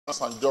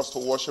And just to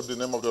worship the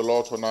name of the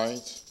Lord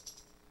tonight.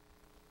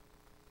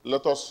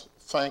 Let us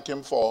thank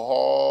him for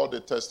all the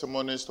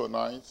testimonies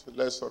tonight.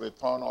 Let's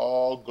return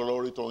all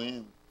glory to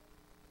him.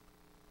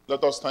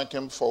 Let us thank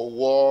him for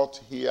what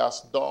he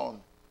has done.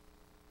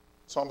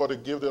 Somebody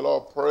give the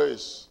Lord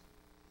praise.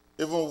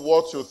 Even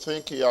what you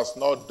think he has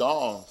not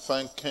done,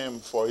 thank him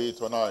for it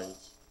tonight.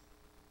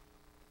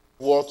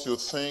 What you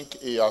think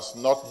he has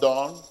not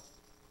done,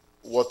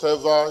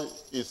 whatever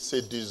is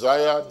a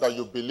desire that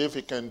you believe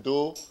he can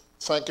do,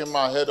 thank him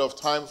ahead of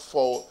time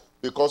for,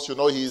 because you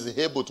know he is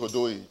able to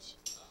do it.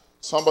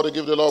 Somebody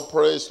give the Lord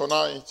praise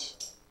tonight.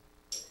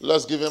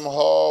 Let's give him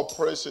all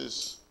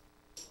praises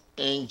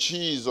in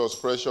Jesus'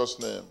 precious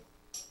name.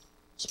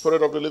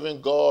 Spirit of the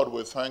living God,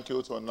 we thank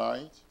you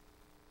tonight.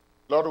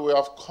 Lord, we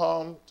have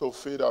come to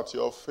feed at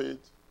your feet.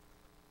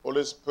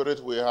 Holy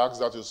Spirit, we ask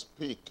that you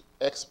speak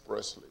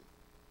expressly.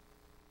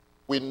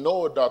 We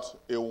know that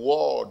a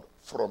word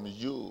from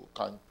you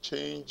can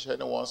change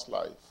anyone's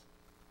life.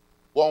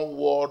 One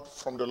word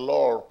from the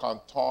Lord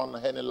can turn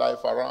any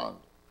life around.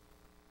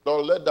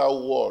 Lord, let that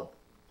word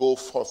go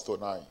forth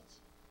tonight.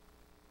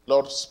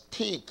 Lord,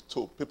 speak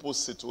to people's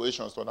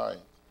situations tonight.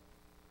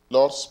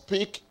 Lord,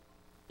 speak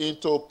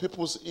into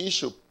people's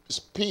issue.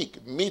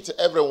 Speak, meet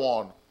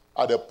everyone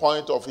at the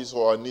point of his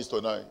or her needs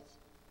tonight.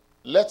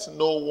 Let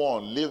no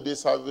one leave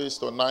this service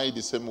tonight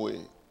the same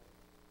way.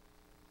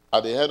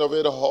 At the end of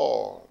it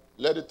all,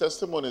 let the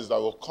testimonies that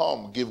will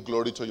come give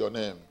glory to your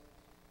name.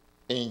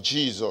 In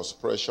Jesus'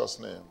 precious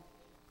name.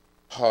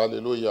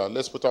 Hallelujah.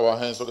 Let's put our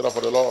hands together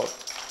for the Lord.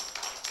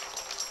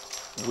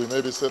 We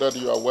may be said that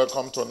you are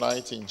welcome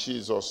tonight in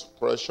Jesus'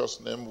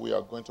 precious name. We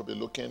are going to be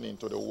looking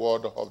into the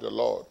word of the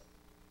Lord.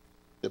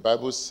 The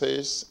Bible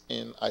says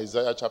in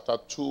Isaiah chapter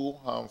 2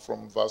 and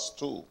from verse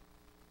 2,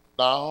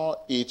 now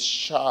it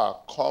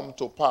shall come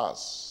to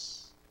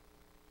pass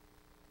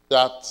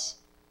that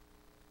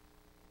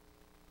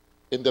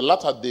in the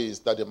latter days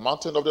that the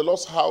mountain of the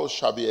Lord's house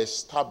shall be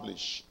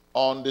established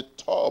on the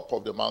top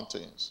of the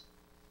mountains,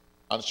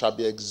 and shall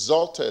be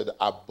exalted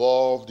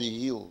above the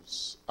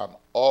hills, and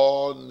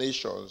all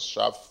nations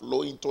shall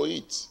flow into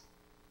it.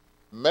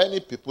 Many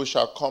people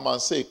shall come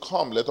and say,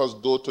 come, let us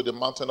go to the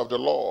mountain of the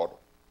Lord,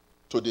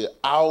 to the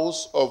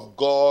house of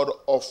God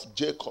of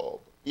Jacob.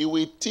 He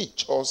will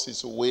teach us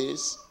his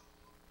ways,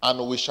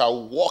 and we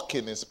shall walk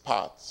in his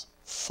paths.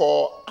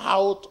 For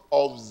out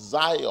of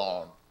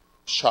Zion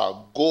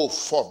shall go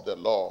forth the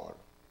Lord,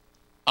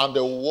 and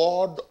the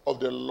word of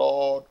the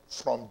Lord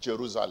from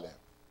Jerusalem.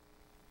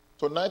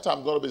 Tonight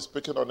I'm going to be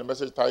speaking on the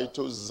message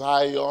titled,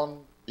 Zion,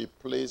 the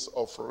place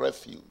of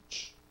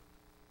refuge.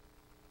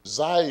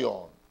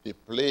 Zion, the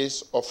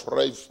place of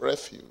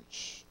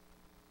refuge.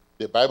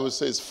 The Bible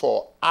says,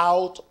 for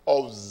out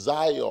of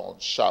Zion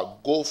shall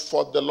go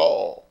forth the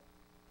Lord,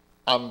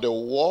 and the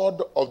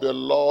word of the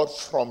Lord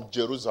from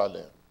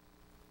Jerusalem.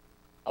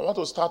 I want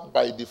to start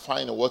by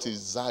defining what is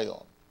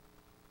Zion.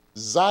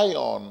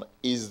 Zion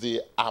is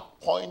the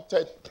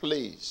appointed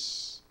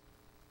place.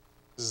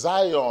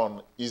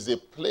 Zion is a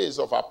place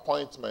of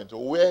appointment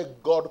where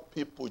God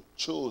people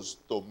choose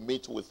to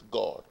meet with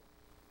God.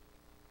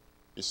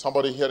 Is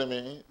somebody hearing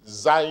me?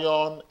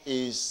 Zion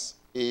is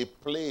a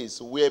place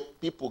where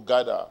people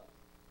gather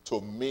to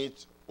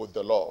meet with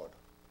the Lord.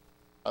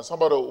 And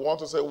somebody want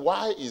to say,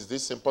 why is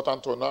this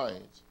important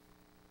tonight?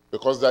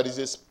 Because there is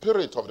a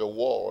spirit of the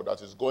world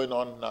that is going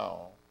on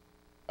now.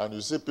 And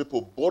you see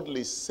people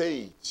boldly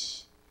say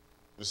it.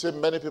 You see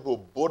many people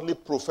boldly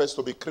profess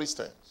to be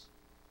Christians.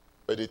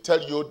 But they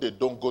tell you they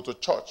don't go to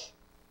church.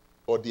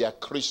 But they are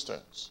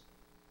Christians.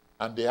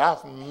 And they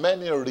have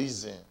many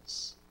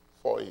reasons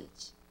for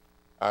it.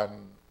 And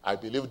I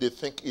believe they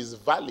think it's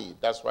valid.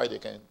 That's why they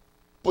can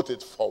put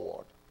it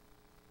forward.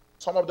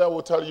 Some of them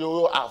will tell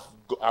you,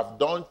 I've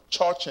done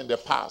church in the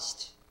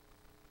past.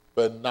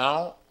 But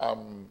now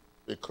I'm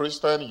a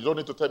Christian. You don't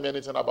need to tell me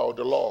anything about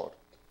the Lord.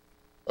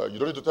 You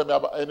don't need to tell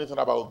me anything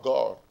about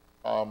God.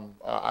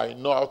 I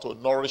know how to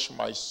nourish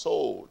my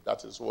soul.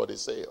 That is what they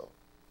say.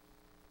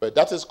 But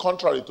that is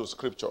contrary to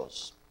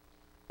scriptures.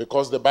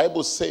 Because the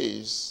Bible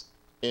says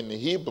in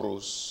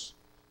Hebrews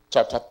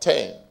chapter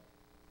 10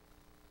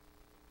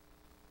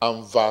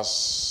 and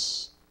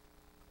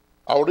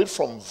I'll read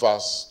from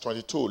verse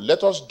 22.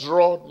 Let us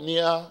draw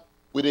near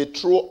with a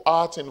true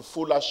heart in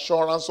full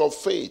assurance of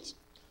faith,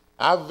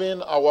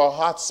 having our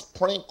hearts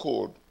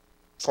sprinkled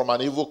from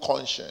an evil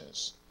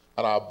conscience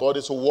and our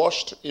bodies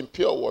washed in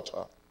pure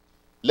water.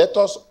 Let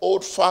us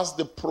hold fast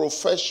the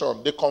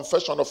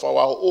confession of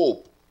our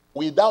hope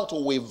without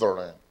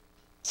wavering.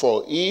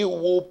 For he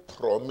who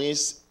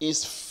promised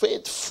is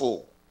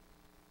faithful.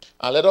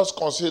 And let us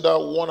consider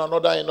one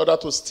another in order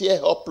to stir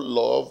up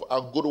love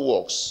and good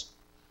works.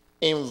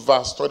 In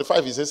verse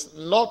 25, he says,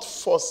 not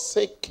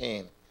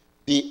forsaking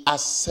the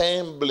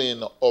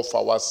assembling of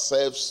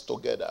ourselves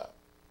together.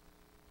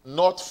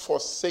 Not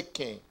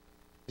forsaking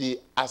the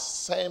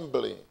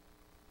assembling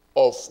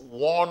of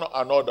one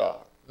another.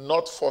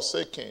 Not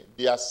forsaking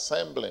the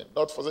assembling.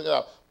 Not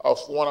forsaking of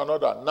one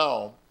another.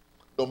 Now,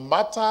 no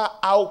matter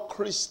how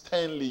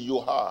Christianly you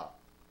are,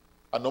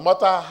 And no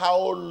matter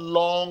how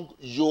long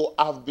you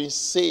have been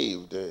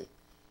saved,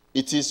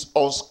 it is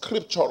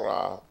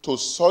unscriptural to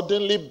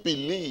suddenly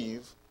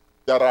believe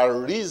there are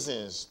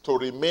reasons to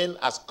remain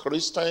as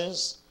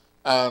Christians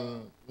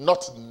and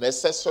not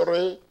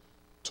necessary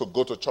to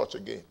go to church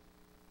again.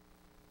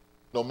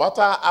 No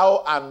matter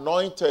how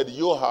anointed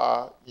you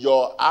are,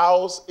 your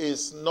house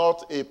is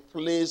not a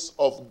place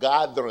of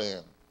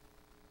gathering.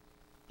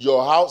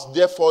 Your house,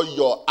 therefore,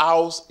 your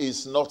house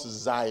is not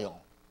Zion.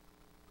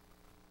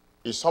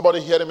 Is somebody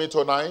hearing me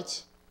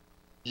tonight?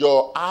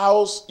 Your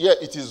house, yeah,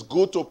 it is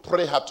good to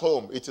pray at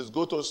home. It is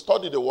good to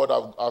study the word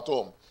at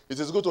home. It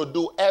is good to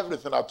do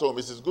everything at home.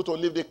 It is good to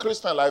live the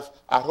Christian life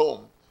at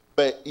home.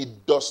 But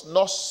it does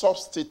not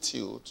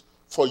substitute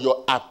for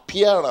your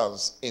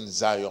appearance in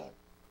Zion.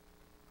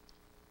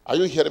 Are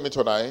you hearing me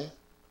tonight?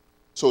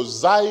 So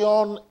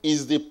Zion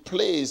is the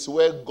place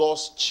where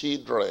God's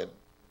children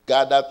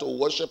gather to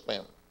worship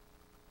him.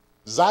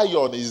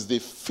 Zion is the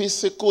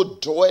physical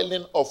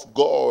dwelling of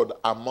God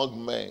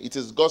among men. It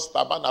is God's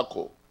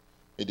tabernacle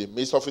in the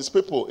midst of his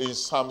people. In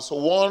Psalms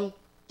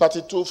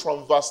 132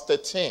 from verse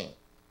 13,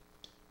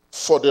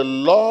 for the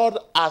Lord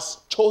has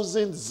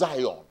chosen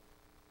Zion.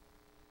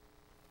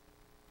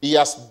 He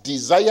has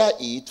desired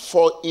it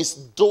for his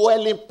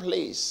dwelling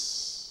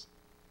place.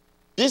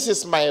 This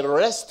is my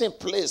resting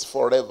place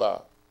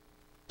forever.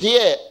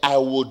 Here I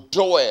will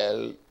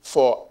dwell,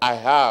 for I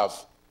have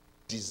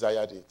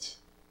desired it.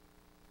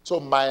 So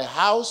my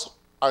house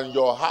and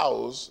your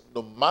house,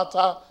 no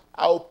matter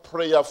how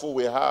prayerful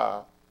we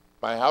are,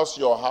 my house,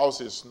 your house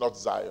is not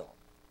Zion.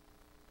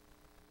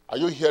 Are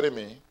you hearing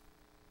me?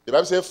 The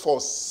Bible says,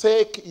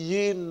 forsake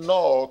ye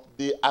not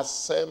the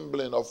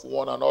assembling of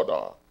one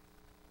another.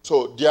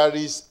 So there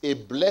is a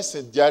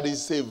blessing, there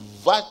is a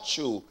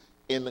virtue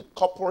in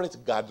corporate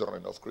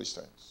gathering of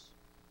Christians.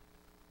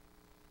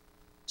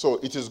 So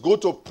it is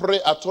good to pray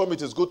at home,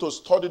 it is good to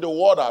study the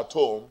word at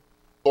home,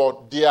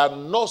 but they are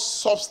no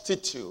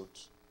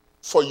substitute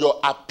for your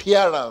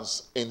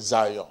appearance in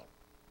Zion.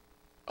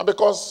 And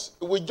because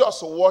we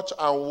just watch,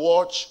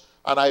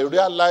 and I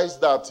realize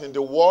that in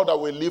the world that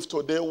we live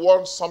today,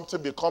 once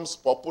something becomes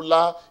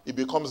popular, it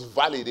becomes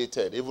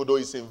validated, even though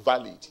it's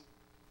invalid.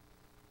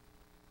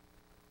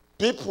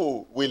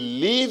 People will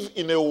live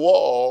in a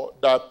world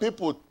that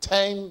people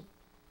tend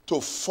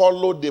to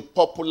follow the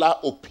popular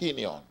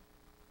opinion.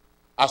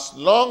 As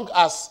long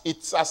as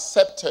it's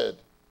accepted,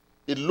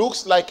 it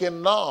looks like a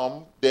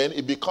norm, then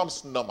it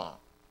becomes normal.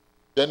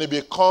 Then it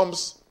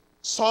becomes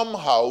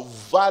somehow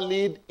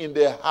valid in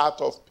the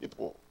heart of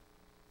people.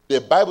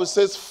 The Bible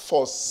says,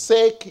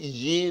 forsake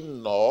ye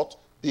not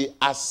the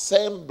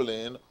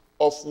assembling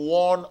of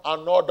one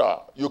another.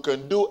 You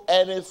can do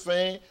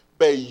anything,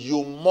 but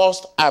you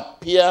must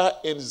appear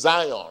in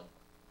Zion.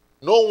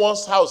 No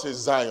one's house is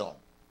Zion.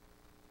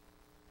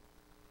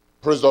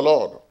 Praise the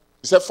Lord.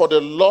 He said, for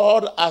the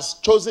Lord has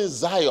chosen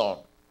Zion.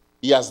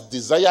 He has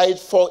desired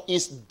for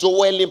his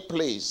dwelling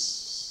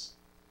place.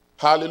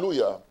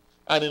 Hallelujah.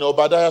 And in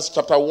Obadiah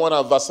chapter 1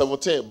 and verse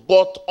 17,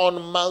 but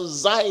on Mount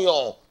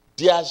Zion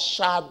there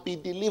shall be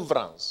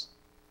deliverance.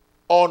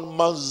 On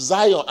Mount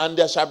Zion, and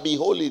there shall be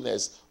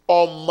holiness.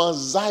 On Mount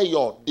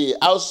Zion, the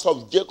house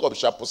of Jacob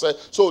shall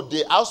possess. So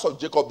the house of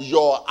Jacob,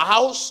 your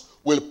house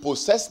will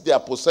possess their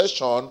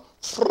possession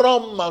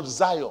from Mount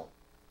Zion.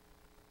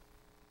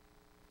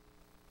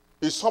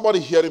 Is somebody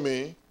hearing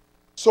me?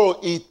 So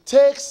it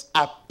takes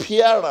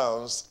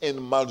appearance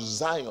in Mount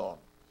Zion.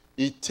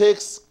 It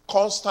takes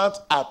constant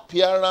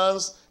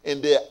appearance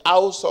in the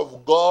house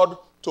of God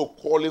to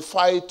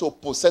qualify to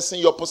possessing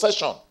your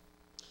possession.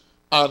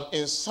 And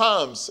in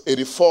Psalms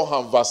 84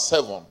 and verse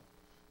 7,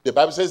 the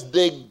Bible says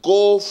they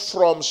go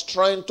from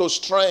strength to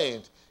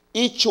strength.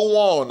 Each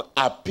one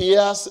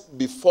appears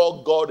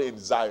before God in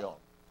Zion.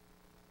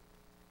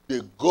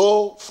 They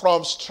go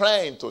from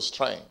strength to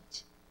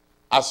strength.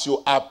 As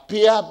you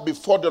appear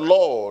before the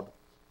Lord,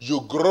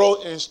 you grow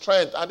in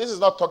strength. And this is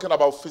not talking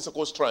about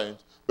physical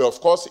strength, but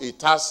of course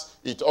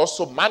it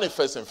also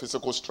manifests in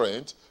physical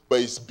strength,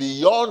 but it's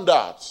beyond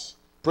that.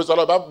 Praise the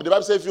Lord. The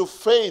Bible says if you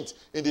faint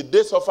in the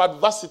days of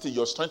adversity,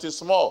 your strength is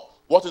small.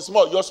 What is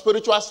small? Your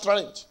spiritual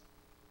strength.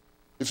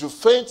 If you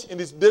faint in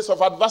these days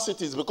of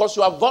adversity, it's because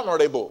you are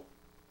vulnerable.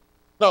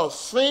 Now,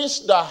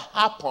 things that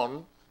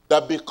happen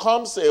that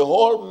becomes a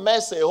whole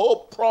mess, a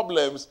whole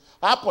problems,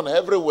 happen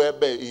everywhere,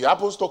 but it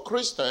happens to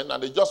Christians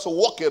and they just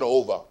walk it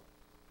over.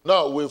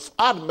 Now, we've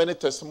had many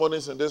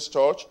testimonies in this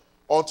church.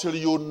 Until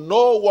you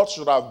know what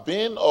should have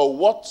been or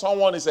what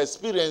someone is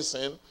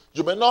experiencing,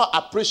 you may not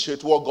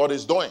appreciate what God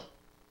is doing.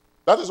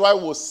 That is why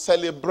we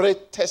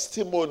celebrate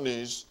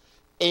testimonies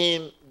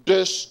in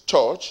this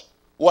church.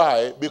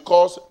 Why?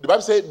 Because the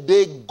Bible says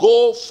they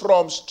go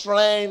from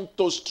strength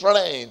to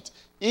strength,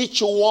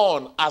 each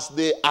one as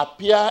they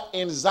appear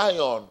in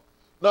Zion.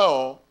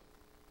 Now,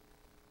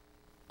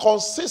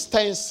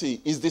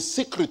 consistency is the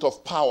secret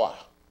of power.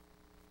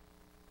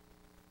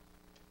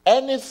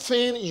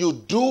 Anything you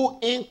do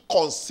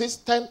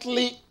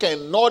inconsistently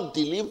cannot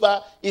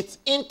deliver its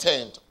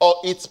intent or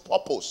its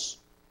purpose.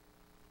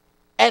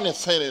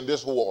 Anything in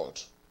this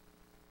world.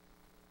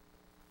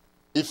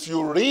 If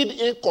you read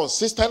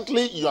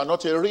inconsistently, you are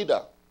not a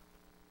reader.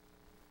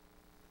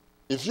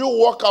 If you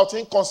work out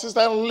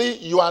inconsistently,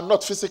 you are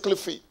not physically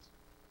fit.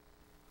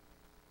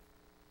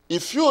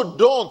 If you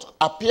don't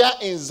appear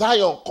in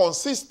Zion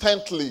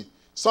consistently,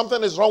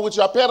 something is wrong with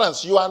your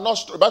appearance. You are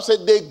not. The Bible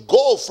said they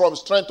go from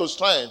strength to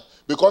strength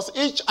because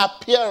each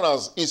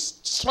appearance is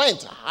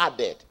strength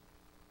added.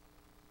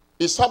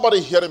 Is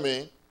somebody hearing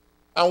me?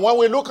 And when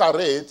we look at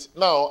it,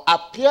 now,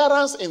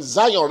 appearance in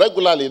Zion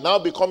regularly now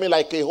becoming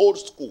like a old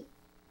school.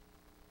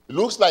 It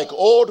looks like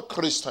old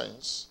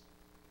Christians,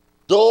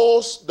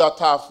 those that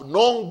have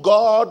known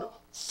God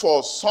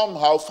for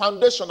somehow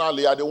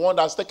foundationally are the one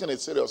that's taking it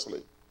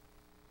seriously.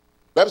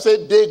 Let me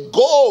say they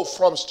go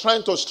from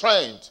strength to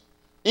strength,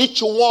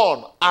 each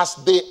one as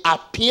they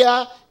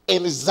appear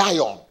in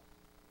Zion.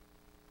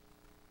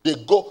 They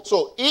go.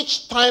 So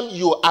each time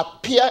you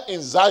appear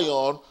in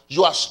Zion,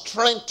 you are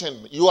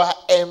strengthened, you are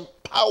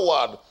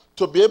empowered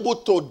to be able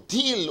to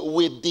deal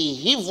with the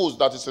evils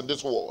that is in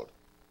this world.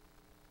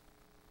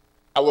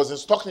 I was in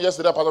Stockton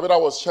yesterday, Pastor Peter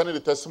was sharing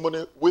the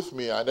testimony with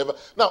me.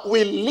 Now,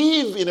 we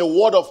live in a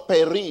world of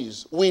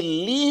perils. We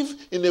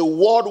live in a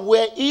world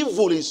where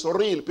evil is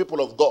real,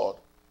 people of God.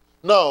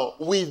 Now,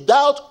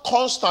 without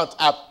constant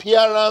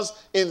appearance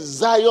in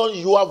Zion,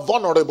 you are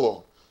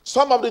vulnerable.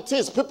 Some of the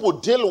things people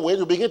deal with,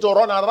 you begin to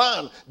run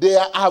around. They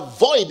are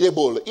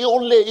avoidable,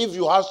 only if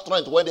you have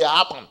strength when they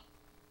happen.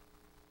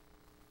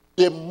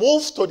 They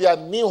moved to their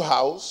new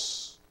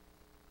house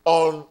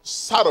on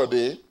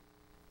Saturday,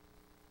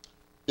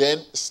 then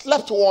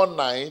slept one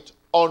night.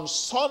 On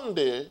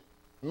Sunday,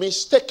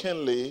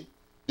 mistakenly,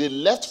 they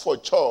left for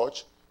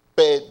church,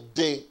 but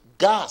the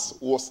gas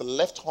was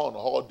left on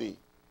all day.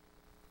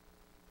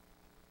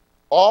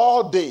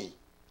 All day.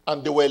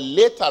 And they were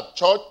late at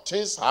church.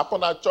 Things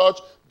happened at church.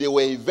 They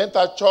were event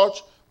at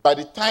church. By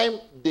the time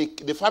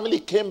the family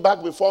came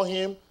back before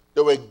him,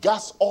 there were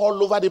gas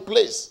all over the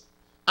place.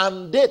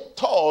 And they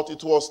thought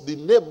it was the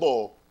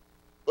neighbor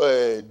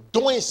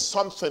doing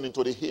something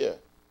into the hair.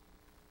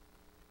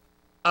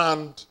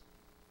 And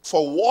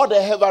for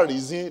whatever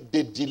reason,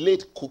 they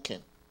delayed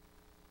cooking.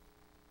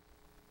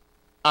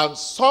 And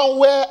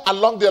somewhere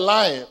along the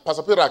line,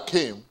 Pastor Peter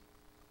came.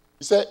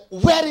 He said,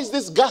 "Where is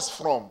this gas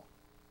from?"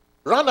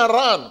 Ran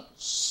around,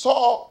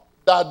 saw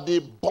that the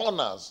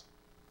burners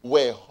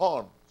were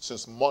on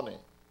since morning.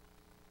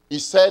 He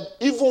said,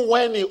 even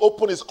when he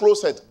opened his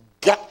closet,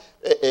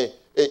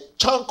 a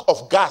chunk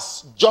of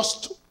gas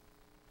just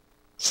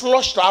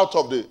flushed out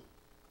of the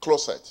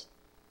closet.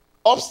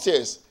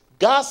 Upstairs,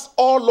 gas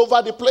all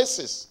over the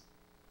places.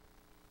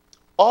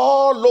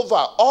 All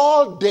over,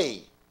 all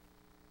day.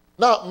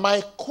 Now,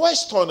 my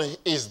question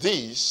is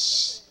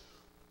this.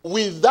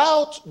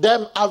 Without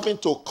them having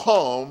to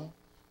come,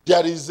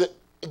 there is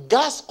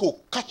gas could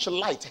catch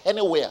light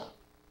anywhere.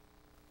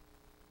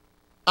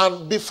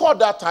 And before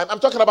that time, I'm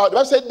talking about, the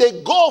Bible said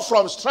they go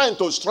from strength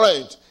to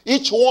strength,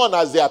 each one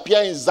as they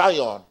appear in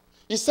Zion.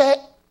 He said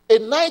a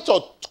night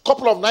or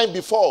couple of nights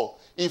before,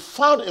 he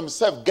found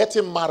himself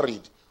getting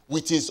married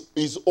with his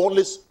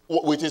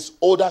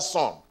older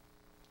son.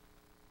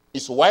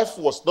 His wife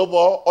was no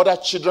more, other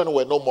children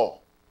were no more.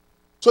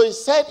 So he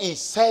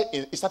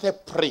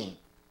started praying.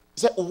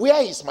 He said,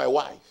 "Where is my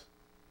wife?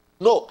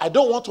 No, I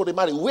don't want to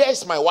remarry. Where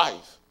is my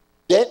wife?"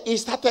 Then he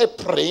started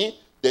praying.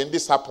 Then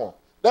this happened.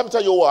 Let me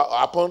tell you what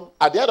happened.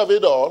 At the end of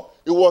it all,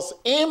 it was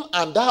him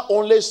and that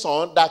only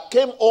son that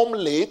came home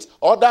late.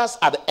 Others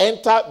had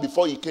entered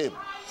before he came.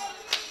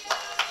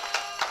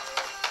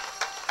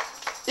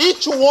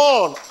 Each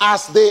one,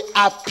 as they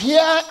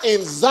appear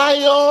in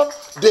Zion,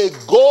 they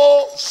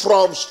go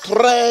from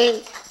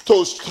strength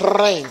to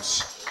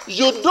strength.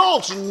 You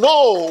don't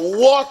know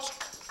what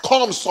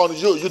comes on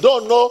you. You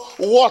don't know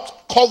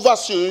what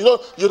covers you.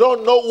 You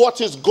don't know what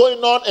is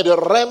going on in the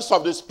realms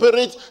of the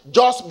spirit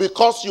just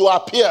because you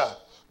appear.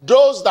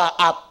 Those that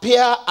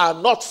appear are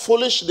not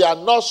foolish. They are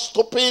not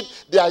stupid.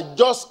 They are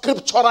just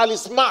scripturally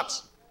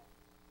smart.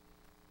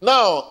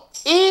 Now,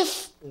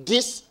 if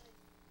this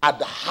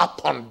had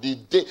happened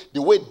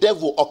the way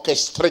devil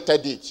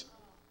orchestrated it,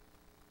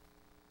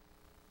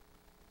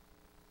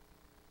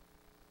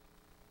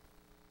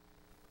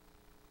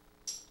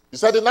 he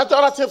said the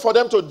natural thing for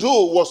them to do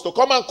was to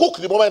come and cook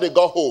the moment they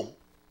got home.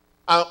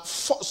 And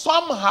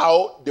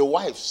somehow the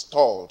wife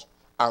stalled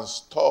and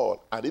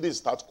didn't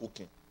start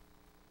cooking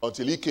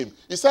until he came.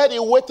 He said he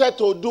waited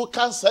to do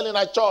counseling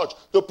at church,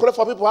 to pray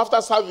for people after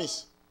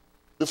service,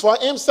 before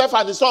himself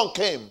and his son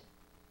came.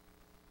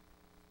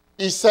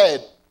 He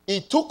said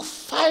it took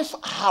 5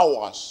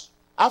 hours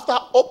after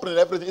opening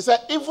everything. He said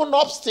even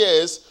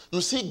upstairs,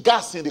 you see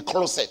gas in the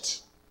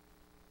closet.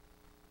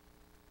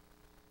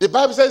 The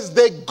Bible says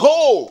they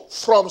go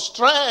from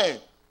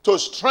strength to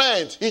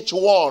strength, each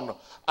one,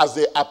 as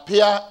they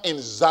appear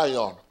in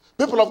Zion.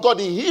 People of God,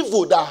 the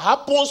evil that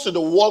happens in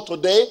the world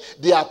today,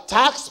 the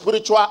attack,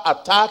 spiritual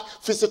attack,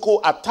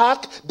 physical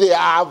attack, they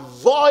are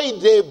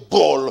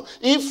avoidable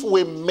if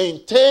we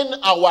maintain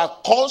our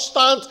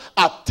constant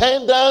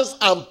attendance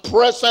and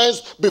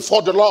presence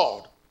before the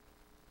Lord.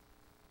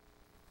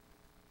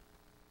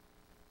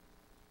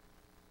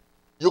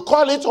 You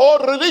call it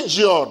old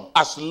religion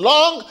as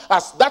long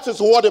as that is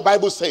what the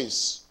Bible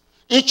says.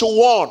 Each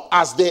one,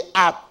 as they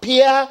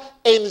appear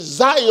in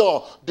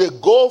Zion, they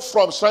go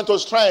from strength to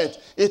strength.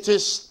 It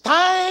is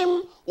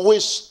time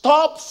we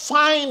stop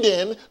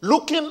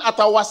looking at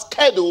our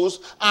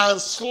schedules and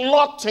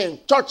slotting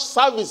church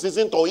services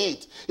into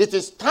it. It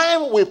is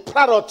time we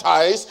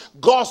prioritize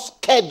God's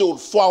schedule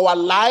for our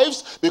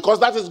lives, because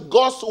that is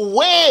God's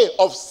way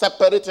of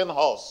separating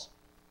us.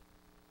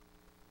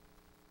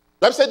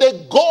 Let me say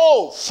they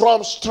go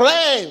from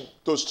strength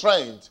to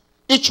strength,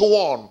 each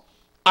one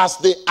as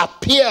they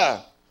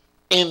appear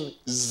in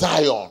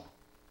Zion.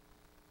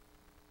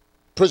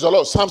 Praise the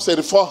Lord. Psalm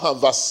 34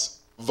 verse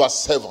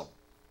 7.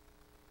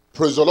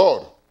 Praise the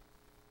Lord.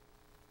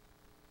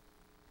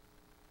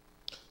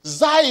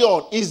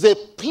 Zion is a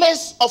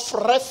place of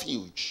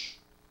refuge.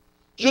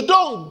 You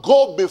don't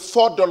go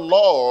before the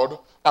Lord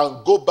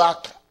and go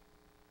back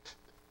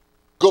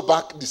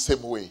the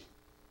same way.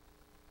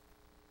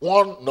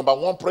 Number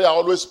one prayer I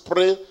always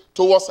pray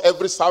towards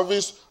every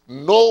service: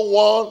 no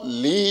one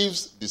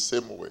lives the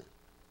same way.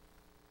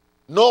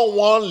 No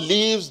one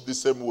lives the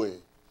same way.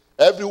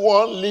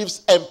 Everyone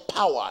lives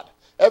empowered.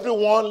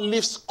 Everyone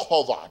lives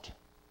covered.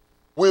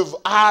 We've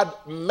had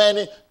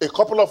a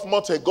couple of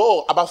months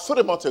ago, about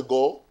 3 months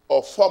ago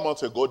or 4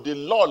 months ago, the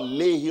Lord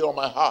lay here on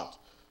my heart.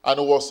 And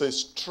it was a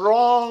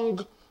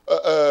strong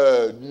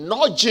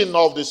nudging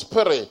of the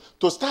Spirit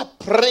to start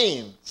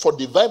praying for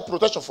divine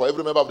protection for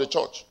every member of the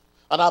church.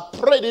 And I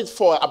prayed it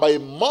for about a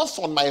month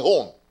on my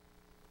own.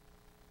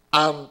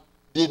 And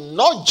the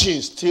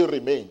nudging still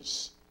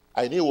remains.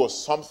 I knew it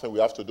was something we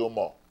have to do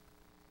more.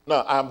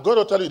 Now, I'm going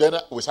to tell you, then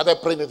we started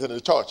praying it in the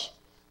church.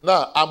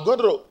 Now,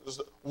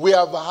 we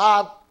have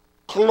had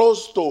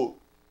close to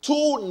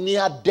 2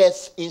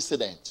 near-death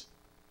incidents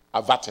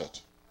averted.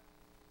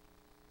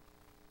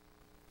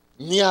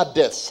 Near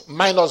death,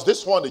 minus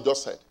this one they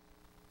just said.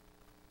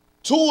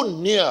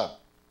 2 near.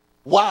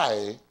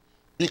 Why?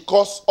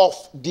 Because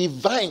of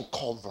divine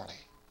covering.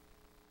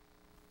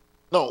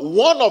 Now,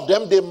 one of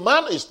them, the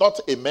man is not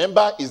a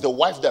member, is the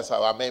wife that's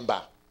our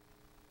member.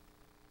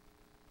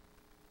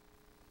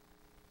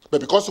 But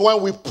because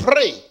when we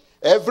pray,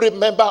 every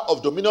member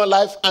of Dominion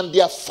Life and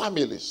their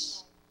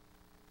families,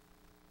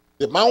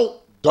 the man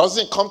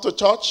doesn't come to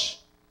church,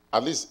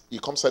 at least he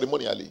comes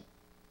ceremonially.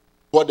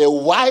 But the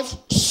wife,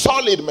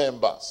 solid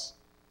member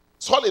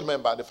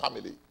in the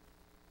family.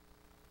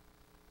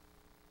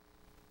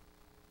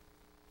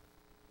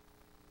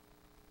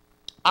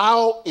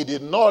 How it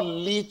did not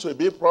lead to a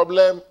big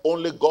problem,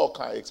 only God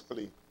can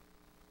explain.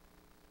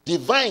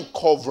 Divine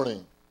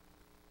covering.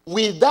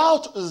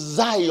 Without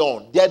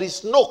Zion, there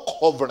is no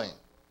covering.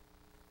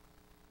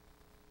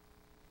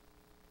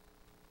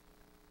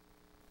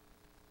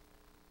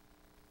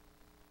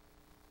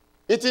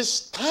 It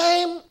is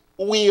time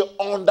we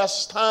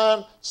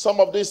understand some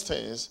of these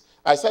things.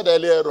 I said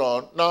earlier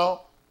on,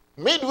 now,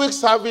 midweek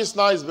service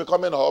now is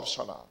becoming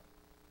optional.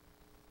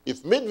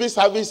 If midweek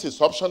service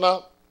is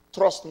optional,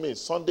 trust me,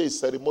 Sunday is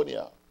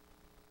ceremonial.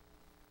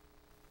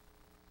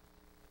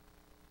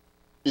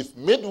 If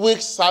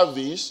midweek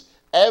service,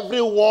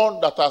 everyone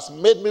that has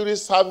made midweek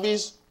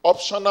service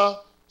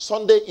optional,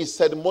 Sunday is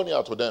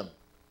ceremonial to them.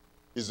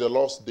 It's the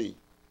Lord's day.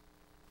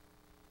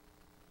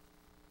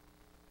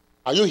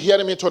 Are you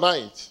hearing me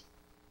tonight?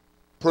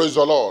 Praise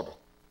the Lord.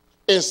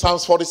 In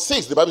Psalms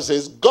 46, the Bible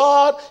says,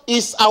 God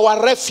is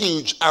our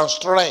refuge and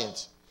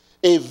strength,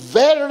 a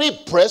very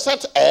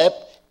present help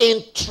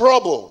in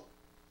trouble.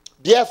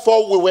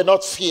 Therefore we will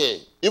not fear,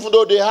 even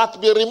though they had to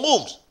be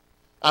removed,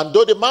 and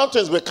though the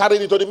mountains were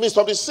carried into the midst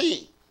of the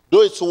sea,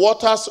 though its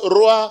waters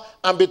roar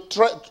and be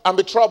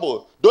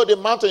troubled, though the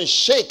mountains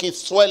shake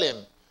its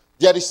swelling,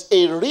 there is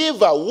a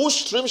river whose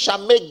stream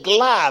shall make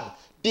glad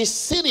the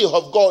city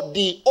of God,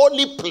 the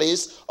holy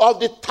place of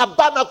the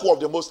tabernacle of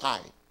the Most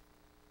High.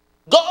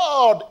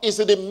 God is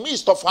in the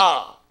midst of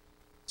her.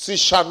 She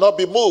shall not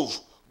be moved.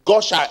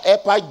 God shall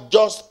help her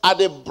just at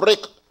the break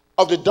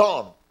of the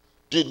dawn.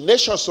 The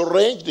nations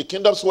raged, the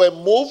kingdoms were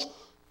moved.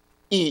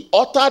 He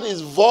uttered his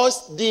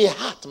voice, the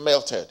heart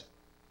melted.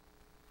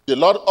 The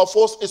Lord of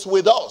hosts is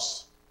with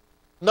us.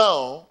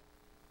 Now,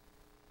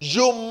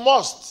 you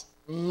must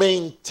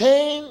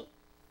maintain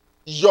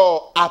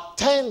your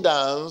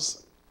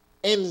attendance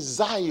in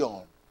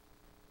Zion.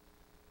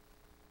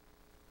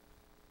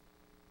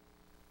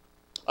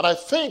 And I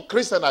think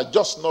Christians are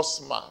just not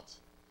smart.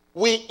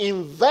 We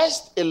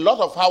invest a lot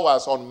of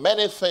hours on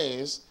many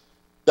things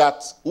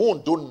that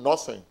won't do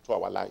nothing to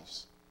our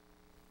lives.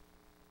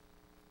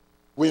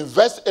 We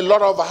invest a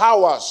lot of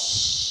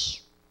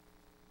hours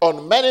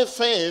on many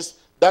things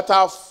that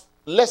have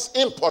less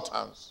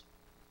importance.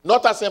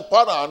 Not as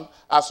important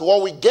as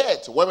what we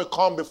get when we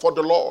come before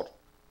the Lord.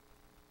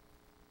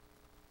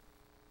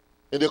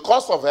 In the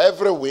course of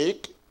every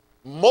week,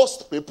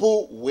 most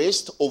people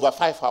waste over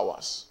 5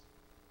 hours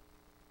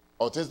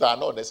on things that are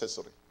not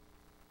necessary.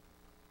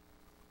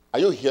 Are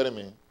you hearing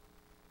me?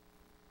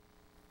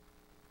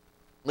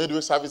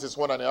 Midweek service is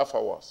 1.5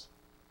 hours.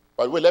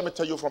 By the way, let me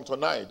tell you from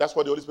tonight, that's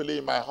what the Holy Spirit laid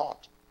in my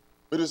heart.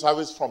 Middle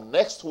service from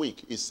next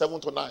week is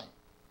 7 to 9.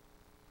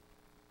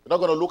 We're not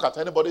going to look at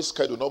anybody's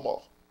schedule no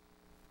more.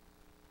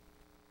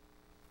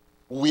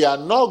 We are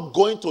not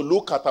going to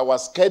look at our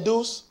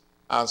schedules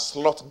and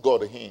slot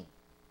God in.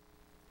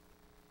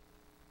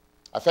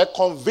 I felt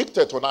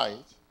convicted tonight.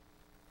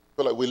 I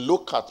feel like we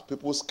look at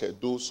people's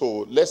schedule,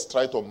 so let's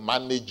try to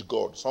manage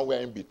God somewhere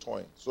in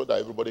between so that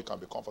everybody can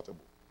be comfortable.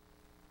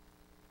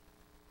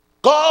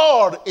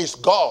 God is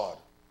God.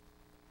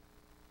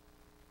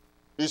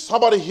 Is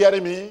somebody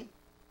hearing me?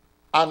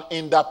 And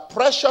in the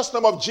precious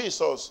name of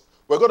Jesus,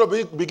 we're going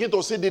to begin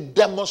to see the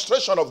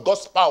demonstration of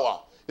God's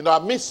power in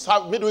our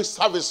midweek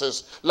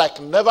services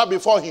like never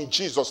before in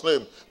Jesus'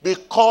 name.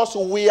 Because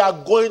we are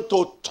going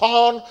to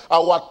turn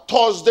our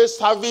Thursday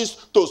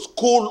service to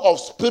school of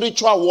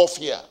spiritual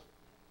warfare.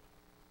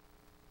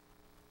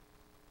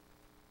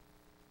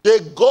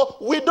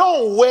 We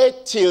don't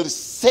wait till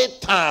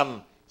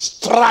Satan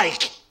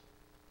strike.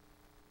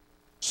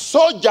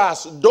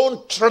 Soldiers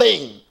don't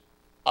train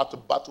at the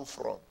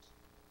battlefront.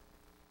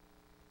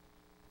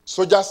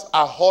 Soldiers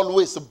are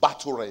always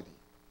battle ready.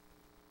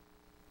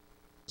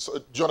 So,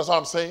 do you understand what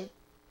I'm saying?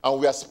 And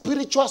we are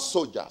spiritual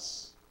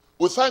soldiers.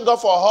 We thank God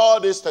for all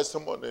these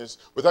testimonies.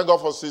 We thank God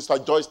for Sister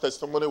Joy's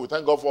testimony. We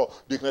thank God for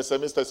Deaconess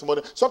Emi's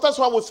testimony. Sometimes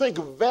when we think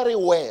very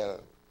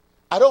well,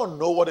 I don't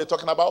know what they're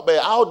talking about,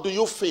 but how do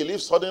you feel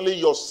if suddenly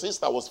your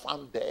sister was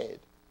found dead?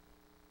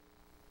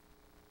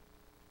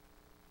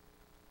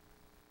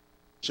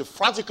 She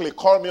frantically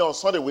called me on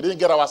Sunday. We didn't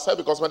get ourselves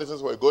because many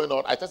things were going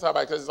on. I texted her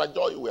back. I said,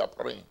 Joy, we are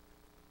praying.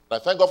 And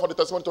I thank God for the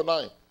testimony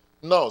tonight.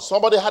 No,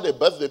 somebody had a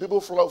birthday.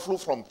 People flew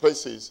from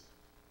places.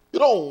 You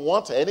don't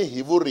want any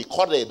evil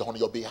recorded on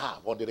your behalf,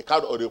 on the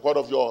record or the record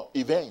of your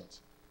event.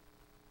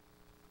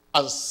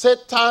 And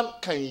Satan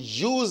can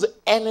use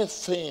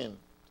anything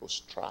to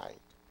strike.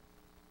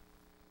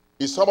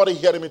 Is somebody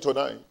hearing me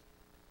tonight?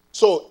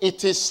 So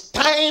it is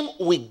time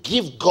we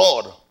give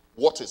God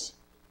what is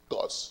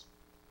God's.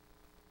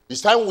 It's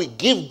time we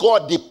give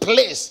God the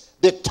place,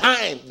 the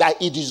time that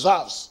he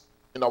deserves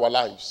in our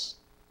lives.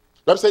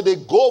 Let me say they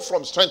go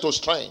from strength to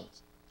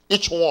strength,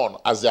 each one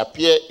as they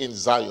appear in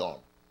Zion.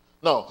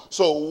 Now,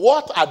 so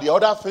what are the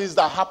other things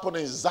that happen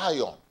in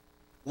Zion?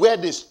 Where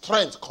the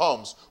strength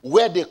comes,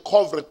 where the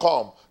covering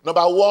comes.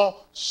 Number one,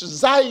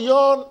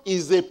 Zion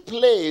is a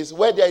place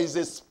where there is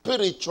a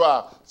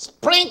spiritual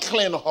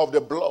sprinkling of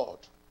the blood.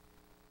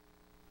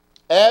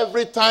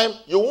 Every time,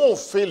 you won't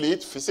feel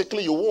it,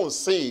 physically you won't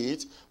see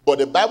it, but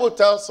the Bible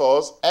tells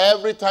us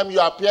every time you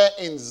appear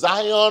in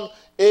Zion,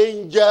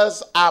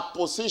 angels are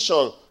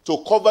positioned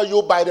to cover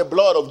you by the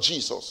blood of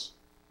Jesus.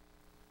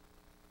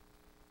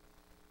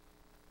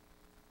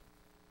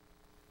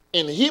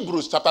 In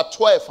Hebrews chapter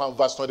 12 and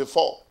verse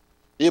 24,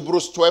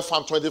 Hebrews 12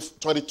 and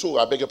 22,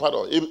 I beg your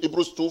pardon,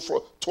 Hebrews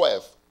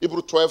 12,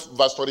 Hebrews 12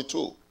 verse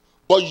 22.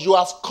 But you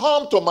have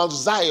come to Mount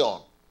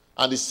Zion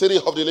and the city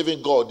of the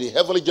living God, the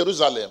heavenly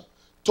Jerusalem,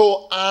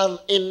 to an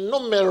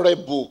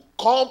innumerable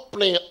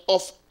company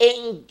of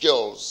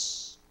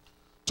angels,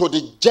 to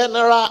the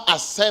general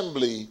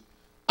assembly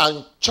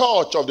and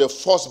church of the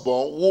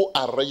firstborn who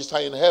are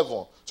registered in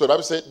heaven. So the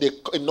Bible says the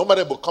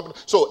innumerable company.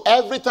 So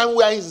every time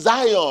we are in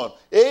Zion,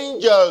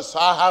 angels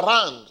are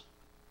around.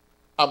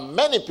 And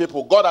many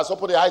people, God has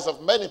opened the eyes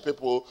of many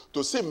people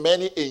to see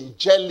many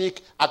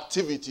angelic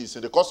activities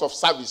in the course of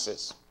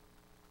services.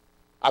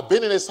 I've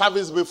been in a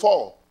service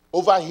before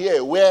over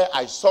here where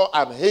I saw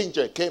an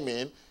angel came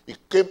in.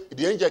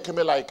 The angel came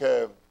in like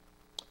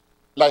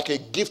a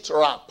gift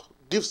wrap,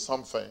 gift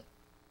something.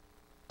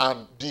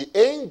 And the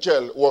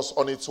angel was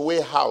on its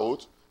way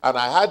out, and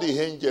I heard the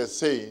angel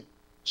say,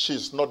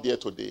 she's not there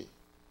today.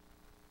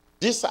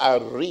 These are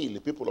really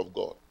people of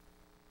God.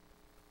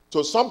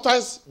 So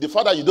sometimes the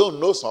fact that you don't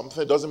know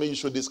something doesn't mean you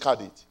should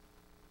discard it.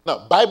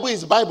 Now, Bible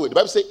is Bible. The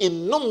Bible says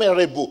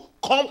innumerable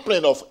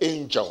company of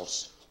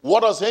angels.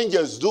 What does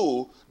angels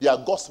do? They are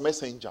God's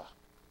messenger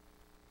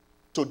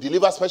to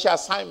deliver special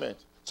assignment.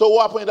 So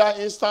what happened in that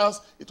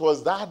instance? It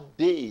was that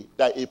day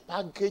that a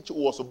package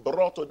was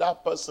brought to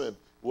that person.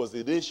 It was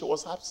the day she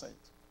was absent.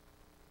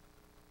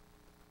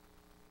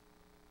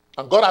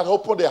 And God had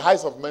opened the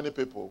eyes of many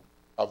people.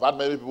 I've had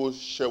many people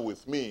share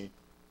with me,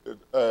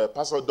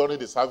 Pastor, during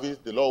the service,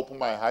 the Lord opened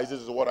my eyes. This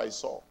is what I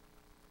saw.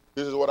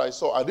 This is what I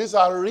saw. And these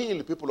are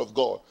real people of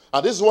God.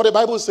 And this is what the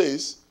Bible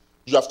says.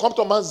 You have come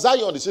to Mount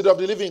Zion, the city of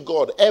the living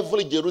God,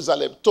 every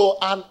Jerusalem, to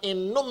an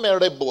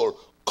innumerable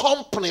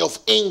company of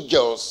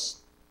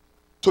angels,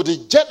 to the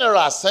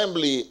general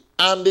assembly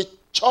and the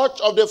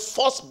church of the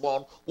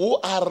firstborn who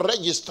are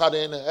registered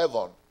in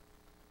heaven.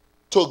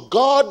 To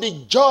God,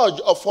 the judge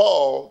of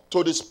all,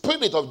 to the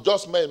spirit of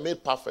just men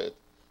made perfect,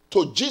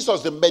 to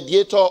Jesus, the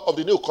mediator of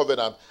the new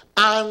covenant,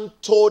 and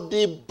to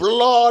the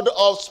blood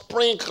of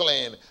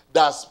sprinkling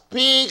that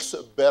speaks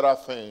better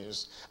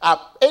things. At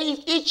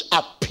each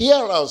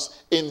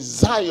appearance in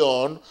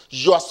Zion,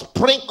 you are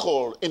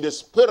sprinkled in the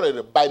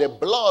spirit by the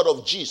blood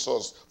of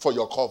Jesus for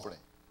your covering.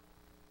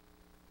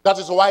 That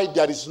is why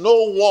there is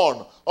no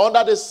one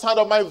under the sound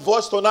of my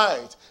voice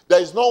tonight. There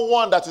is no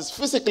one that is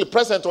physically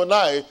present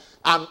tonight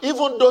And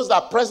even those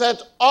that are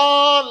present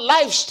on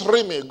live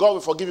streaming, God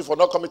will forgive you for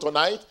not coming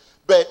tonight.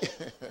 But,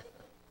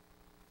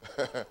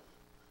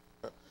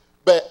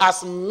 but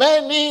as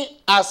many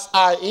as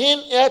are in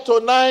here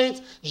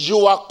tonight,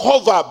 you are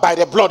covered by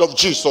the blood of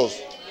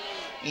Jesus.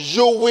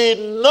 You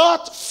will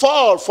not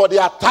fall for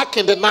the attack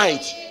in the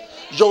night.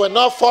 You will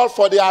not fall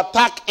for the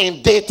attack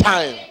in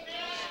daytime.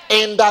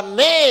 In the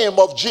name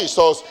of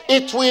Jesus,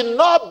 it will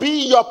not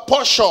be your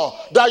portion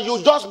that you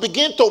just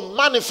begin to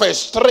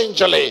manifest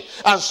strangely,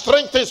 and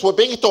strange things will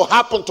begin to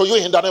happen to you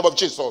in the name of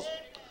Jesus.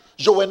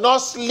 You will not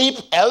sleep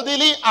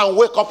elderly and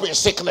wake up in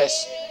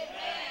sickness.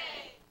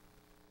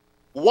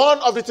 One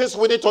of the things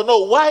we need to know,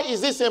 why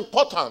is this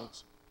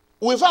important?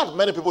 We've had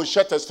many people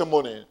share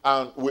testimony,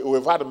 and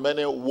we've had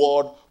many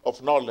word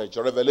of knowledge,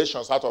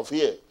 revelations out of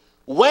here.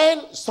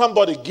 When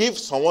somebody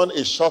gives someone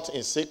a shot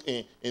in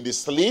the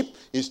sleep,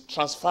 it's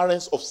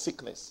transference of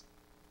sickness.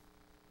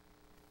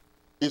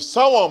 If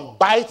someone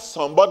bites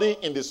somebody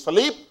in the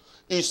sleep,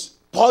 it's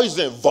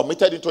poison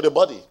vomited into the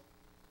body.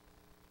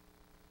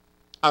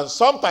 And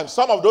sometimes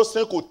some of those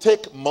things could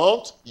take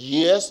months,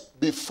 years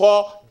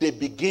before they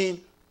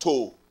begin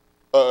to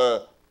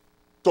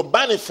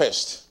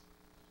manifest.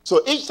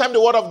 So each time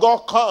the word of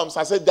God comes,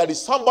 I said, there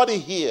is somebody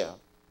here.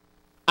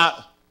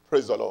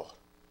 Praise the Lord.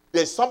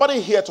 There's somebody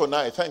here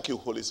tonight. Thank you,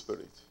 Holy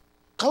Spirit.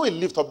 Can we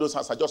lift up those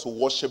hands and just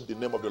worship the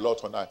name of the Lord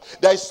tonight?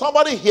 There is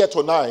somebody here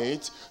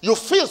tonight. You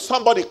feel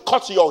somebody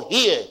cut your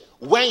hair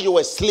when you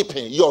were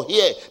sleeping. Your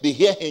hair, the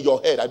hair in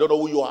your head. I don't know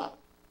who you are.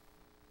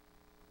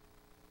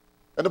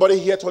 Anybody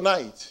here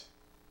tonight?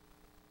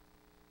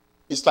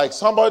 It's like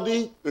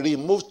somebody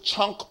removed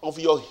chunk of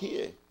your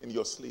hair in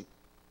your sleep.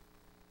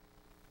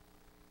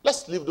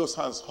 Let's lift those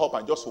hands up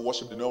and just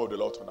worship the name of the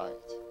Lord tonight.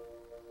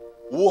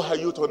 Who are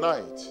you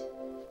tonight?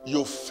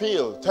 You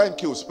feel,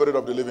 thank you, Spirit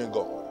of the living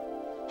God.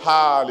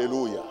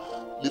 Hallelujah.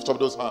 Lift up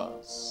those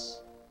hands.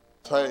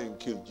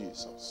 Thank you,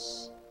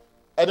 Jesus.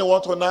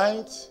 Anyone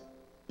tonight,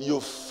 you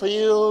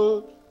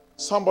feel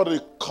somebody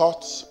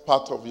cut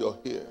part of your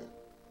hair.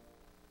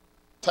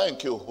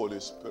 Thank you, Holy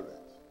Spirit.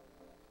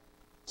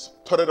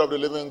 Spirit of the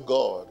living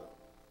God.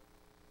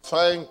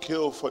 Thank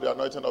you for the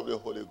anointing of the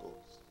Holy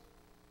Ghost.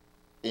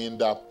 In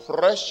the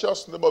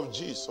precious name of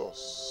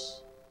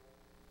Jesus,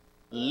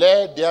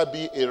 let there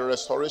be a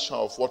restoration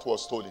of what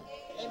was stolen.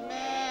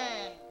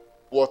 Amen.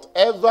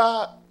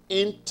 Whatever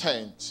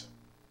intent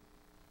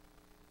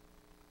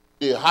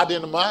they had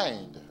in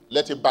mind,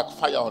 let it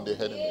backfire on the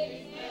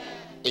enemy. Amen.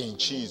 In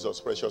Jesus'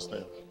 precious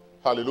name.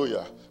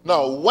 Hallelujah.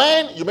 Now,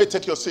 when you may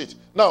take your seat.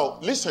 Now,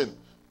 listen.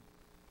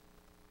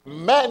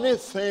 Many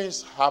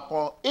things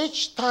happen.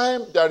 Each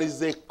time there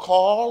is a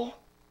call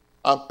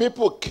and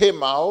people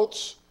came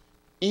out,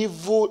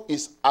 evil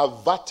is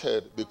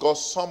averted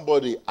because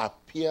somebody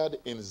appeared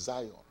in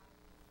Zion.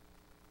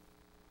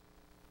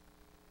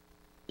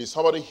 Is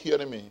somebody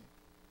hearing me?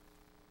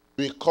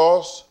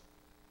 Because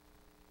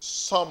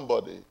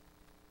somebody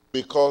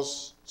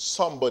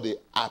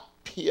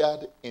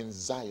appeared in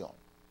Zion.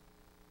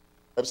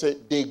 Let me say,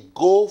 they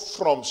go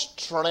from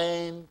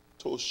strength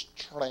to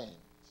strength.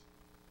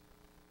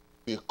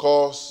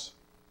 Because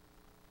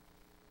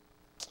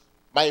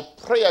my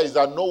prayer is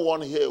that no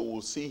one here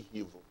will see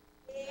evil.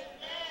 Amen.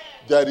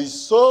 There is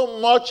so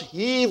much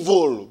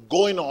evil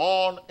going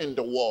on in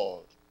the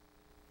world.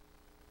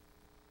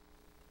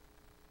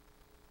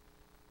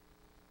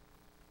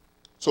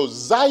 So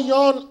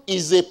Zion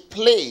is a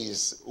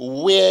place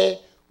where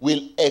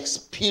we'll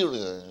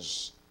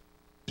experience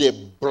the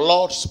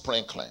blood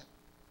sprinkling.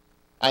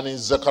 And in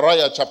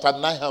Zechariah chapter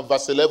 9 and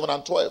verse 11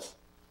 and 12,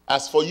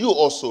 as for you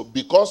also,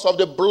 because of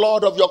the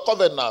blood of your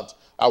covenant,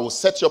 I will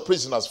set your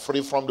prisoners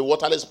free from the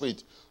waterless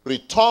pit.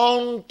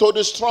 Return to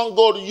the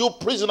stronghold, you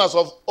prisoners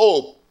of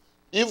hope.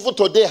 Even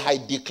today I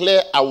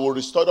declare I will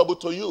restore double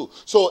to you.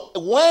 So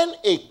when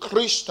a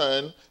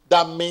Christian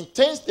that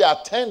maintains their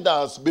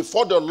attendance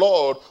before the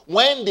Lord,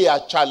 when they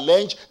are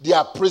challenged, they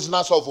are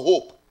prisoners of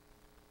hope.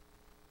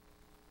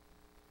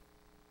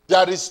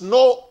 There is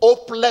no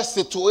hopeless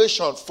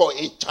situation for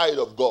a child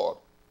of God.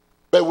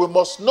 But we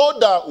must know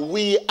that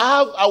we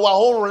have our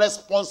own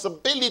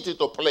responsibility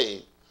to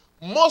play.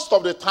 Most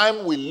of the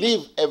time, we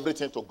leave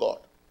everything to God.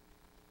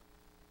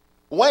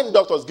 When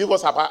doctors give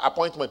us an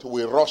appointment,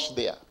 we rush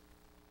there.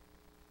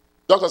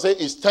 Doctor say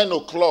it's 10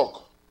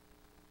 o'clock.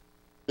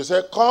 They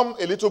say, come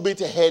a little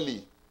bit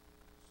early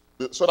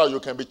so that you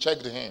can be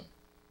checked in.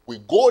 We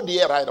go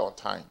there right on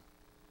time.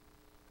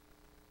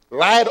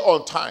 Right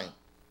on time.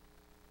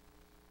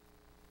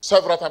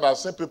 Several times I've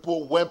seen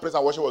people, when praise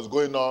and worship was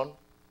going on,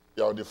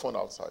 they're on the phone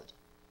outside.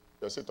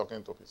 They're still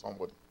talking to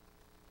somebody.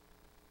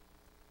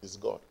 It's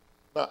God.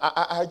 Now,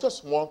 I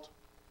just want,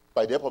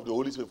 by the help of the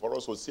Holy Spirit, for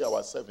us to see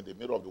ourselves in the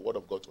mirror of the Word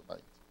of God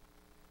tonight.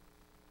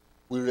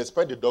 We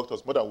respect the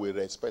doctors more than we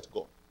respect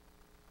God.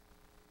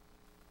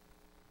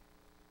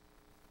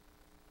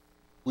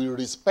 We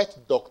respect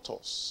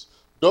doctors.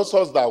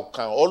 Doctors that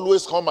can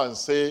always come and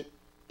say,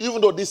 even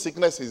though this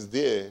sickness is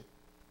there,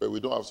 but we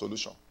don't have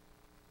solution.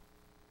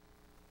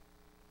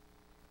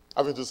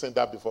 Haven't you seen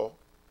that before?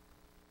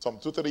 Some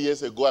 2-3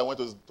 years ago, I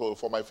went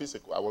for my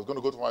physical. I was going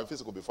to go to my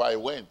physical before I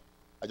went.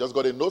 I just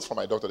got a note from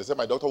my doctor. They said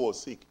my doctor was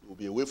sick. He will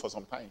be away for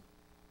some time.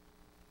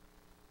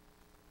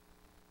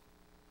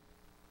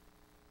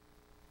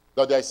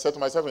 That I said to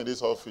myself in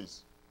this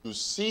office, you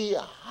see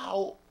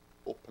how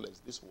hopeless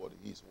this world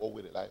is, what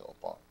we rely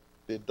upon.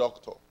 The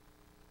doctor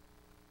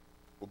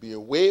will be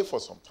away for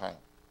some time.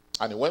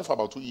 And he went for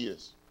about 2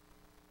 years.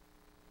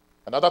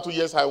 Another 2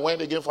 years, I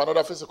went again for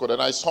another physical.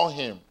 Then I saw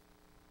him.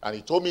 And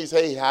he told me, he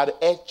said he had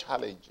health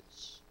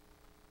challenges.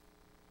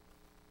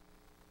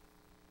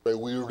 But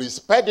we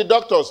respect the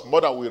doctors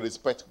more than we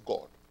respect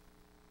God.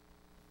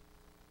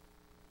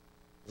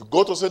 If you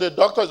go to see the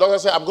doctor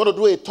says, I'm going to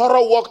do a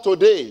thorough work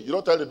today. You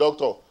don't tell the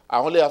doctor, I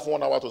only have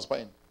 1 hour to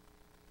spend.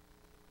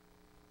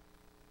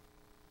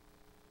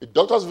 The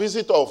doctor's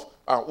visit of,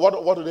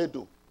 what do they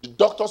do? The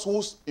doctors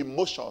whose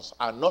emotions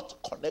are not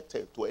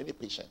connected to any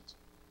patient.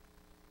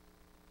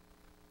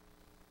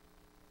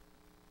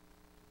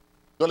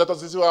 Don't let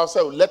us deceive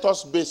ourselves. Let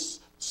us be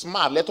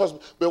smart. Let us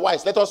be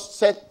wise. Let us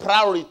set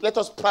priority. Let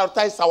us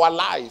prioritize our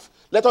life.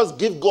 Let us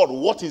give God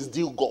what is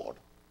due God.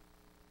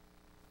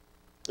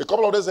 A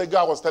couple of days ago,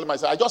 I was telling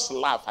myself, I just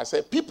laughed. I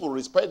said, people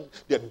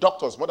respect their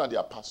doctors more than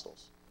their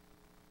pastors.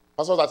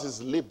 Pastor that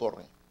is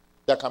laboring.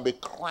 There can be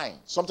crying.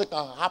 Something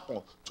can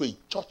happen to a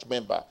church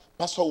member.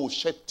 Pastor will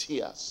shed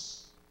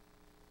tears.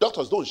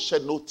 Doctors don't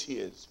shed no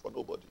tears for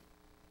nobody.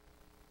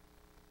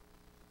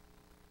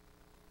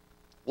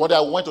 One day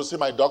I went to see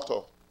my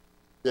doctor.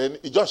 Then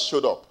he just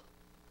showed up.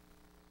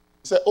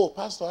 He said, oh,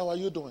 Pastor, how are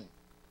you doing?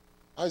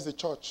 How is the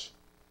church?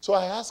 So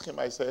I asked him,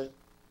 I said,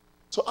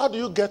 so how do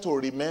you get to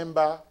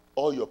remember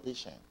all your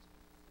patients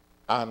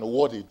and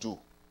what they do?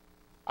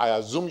 I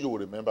assume you will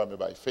remember me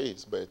by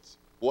face, but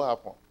what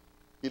happened?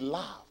 He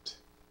laughed.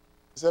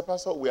 He said,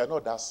 Pastor, we are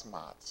not that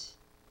smart.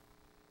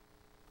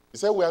 He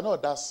said, we are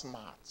not that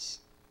smart.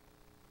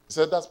 He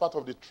said, that's part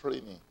of the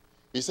training.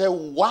 He said,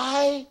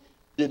 why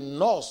the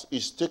nurse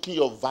is taking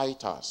your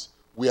vitals?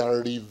 We are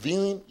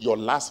reviewing your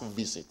last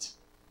visit.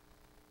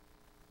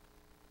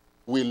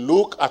 We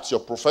look at your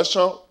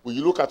profession. We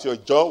look at your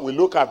job. We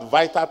look at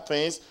vital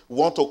things. We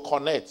want to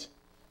connect.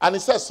 And he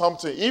says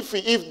something.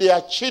 If they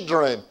are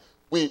children,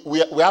 we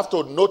have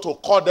to know to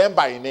call them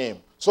by name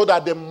so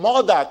that the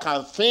mother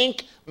can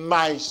think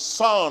my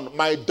son,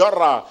 my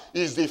daughter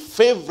is the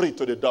favorite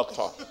to the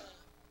doctor.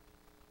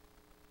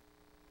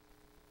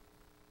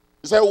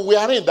 He said, we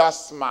aren't that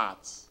smart.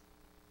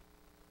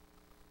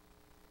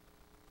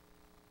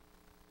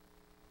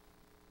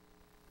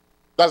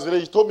 That's what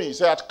he told me. He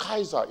said, at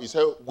Kaiser, he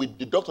said, with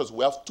the doctors,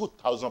 we have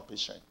 2,000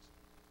 patients.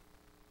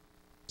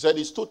 He said,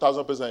 it's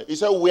 2,000 patients. He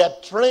said, we are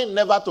trained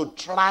never to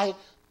try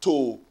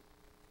to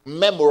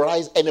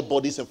memorize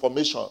anybody's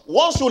information.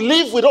 Once you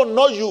leave, we don't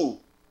know you.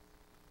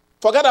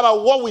 Forget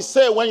about what we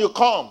say when you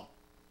come.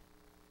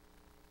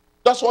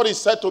 That's what he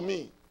said to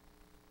me.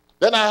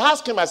 Then I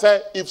asked him, I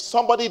said, if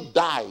somebody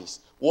dies,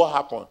 what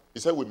happened? He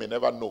said, we may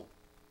never know.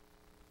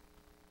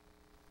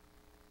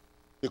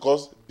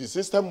 Because the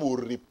system will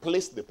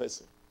replace the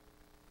person.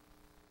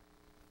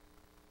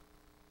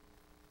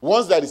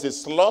 Once there is a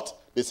slot,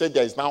 they say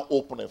there is now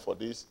opening for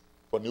this,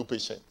 for new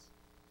patients.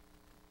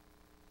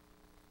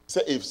 He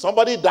said, if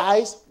somebody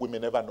dies, we may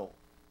never know.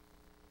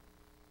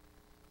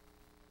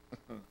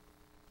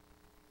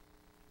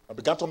 I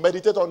began to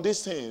meditate on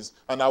these things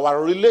and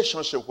our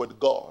relationship with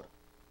God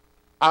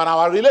and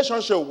our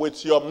relationship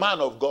with your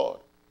man of God.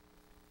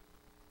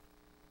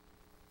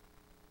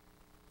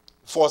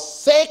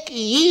 Forsake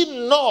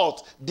ye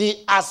not the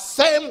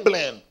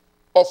assembling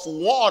of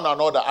one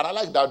another. And I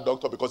like that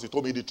doctor because he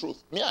told me the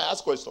truth. Me, I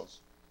ask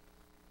questions.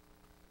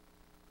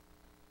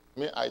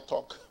 Me, I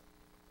talk.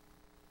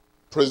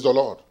 Praise the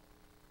Lord.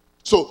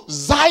 So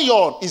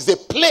Zion is a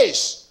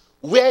place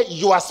where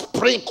you are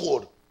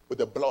sprinkled with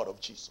the blood of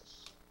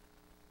Jesus.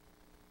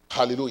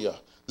 Hallelujah.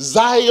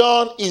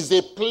 Zion is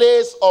a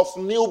place of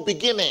new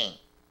beginning.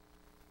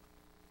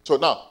 So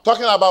now,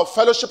 talking about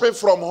fellowshipping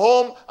from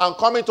home and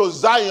coming to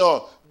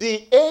Zion,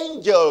 the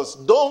angels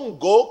don't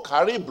go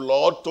carry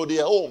blood to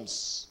their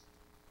homes.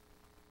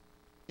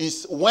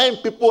 It's when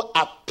people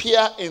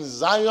appear in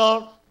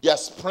Zion, they are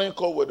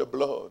sprinkled with the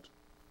blood.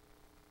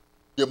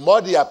 The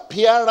more the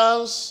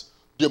appearance,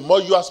 the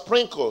more you are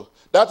sprinkled.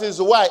 That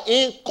is why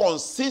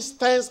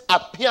inconsistent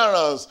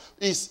appearance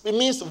it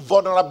means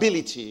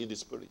vulnerability in the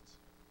spirit.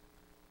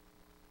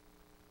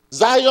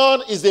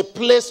 Zion is a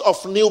place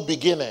of new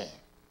beginning.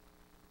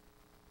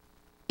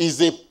 Is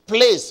a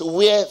place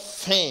where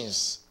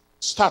things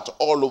start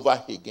all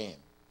over again,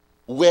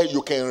 where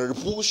you can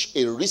push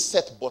a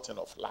reset button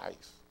of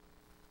life.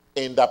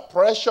 In the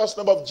precious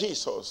name of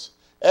Jesus,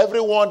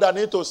 everyone that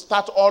needs to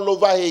start all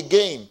over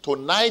again,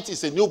 tonight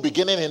is a new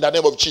beginning in the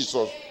name of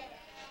Jesus.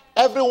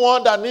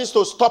 Everyone that needs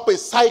to stop a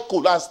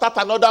cycle and start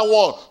another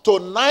one,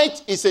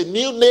 tonight is a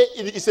new day.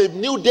 It's a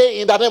new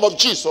day in the name of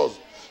Jesus.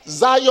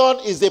 Zion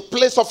is a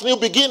place of new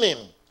beginning.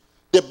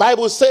 The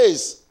Bible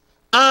says,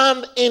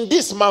 and in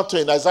this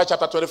mountain, Isaiah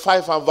chapter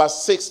 25 and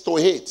verse 6 to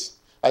 8,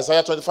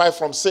 Isaiah 25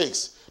 from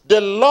 6,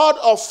 the Lord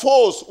of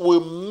hosts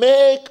will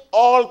make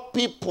all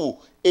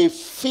people a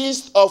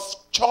feast of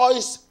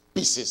choice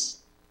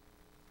pieces,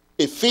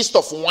 a feast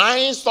of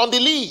wines on the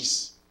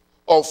lees,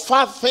 of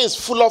fat things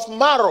full of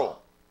marrow,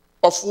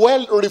 of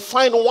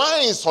well-refined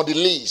wines on the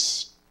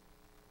lees.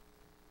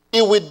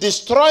 It will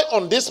destroy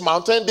on this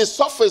mountain the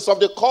surface of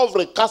the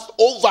covering cast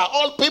over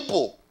all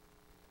people,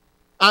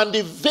 and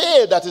the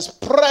veil that is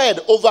spread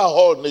over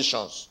all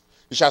nations.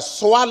 It shall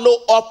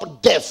swallow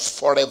up death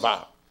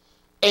forever.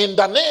 In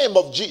the name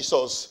of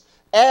Jesus,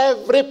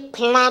 every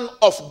plan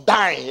of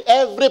dying,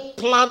 every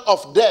plan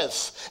of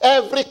death,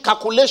 every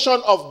calculation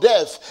of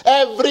death,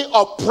 every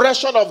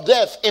oppression of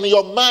death in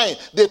your mind,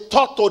 the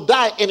thought to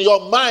die in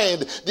your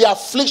mind, the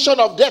affliction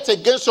of death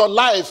against your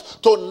life,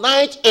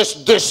 tonight is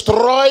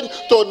destroyed,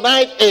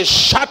 tonight is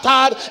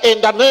shattered in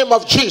the name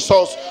of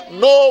Jesus.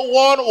 No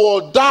one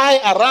will die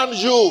around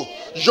you.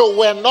 You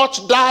will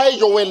not die.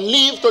 You will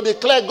live to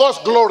declare God's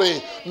glory.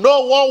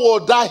 No one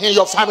will die in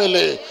your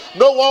family.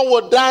 No one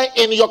will die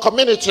in your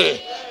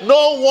community.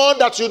 No one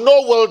that you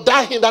know will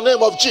die in the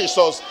name of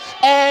Jesus.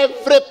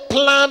 Every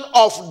plan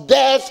of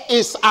death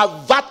is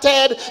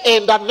averted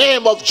in the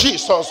name of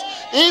Jesus.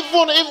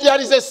 Even if there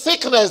is a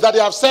sickness that they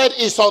have said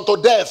is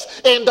unto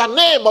death, in the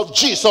name of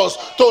Jesus,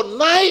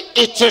 tonight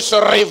it is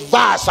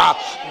reversed.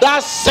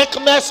 That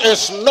sickness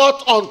is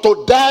not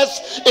unto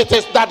death. It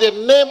is that the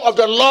name of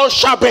the Lord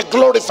shall be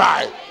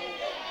glorified.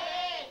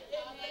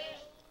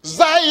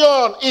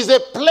 Zion is a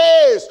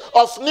place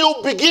of new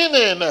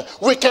beginning.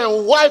 We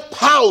can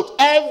wipe out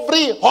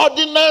every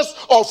ordinance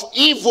of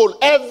evil,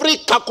 every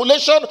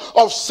calculation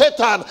of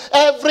Satan,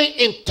 every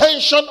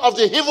intention of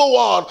the evil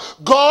one.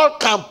 God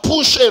can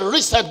push a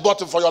reset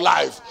button for your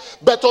life.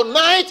 But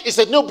tonight is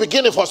a new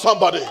beginning for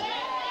somebody.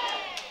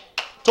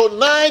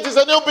 Tonight is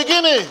a new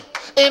beginning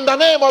in the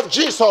name of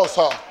Jesus.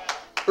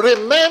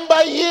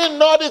 Remember ye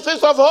not the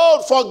things of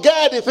old,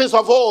 forget the things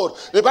of old.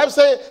 The Bible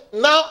says,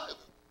 now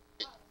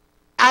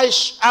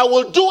I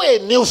will do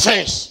a new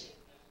thing.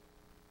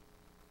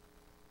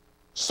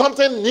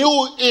 Something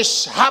new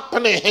is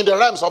happening in the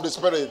realms of the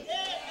Spirit.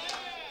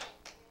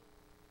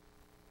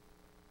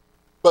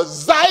 But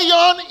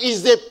Zion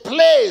is a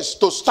place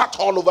to start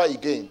all over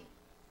again.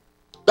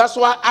 That's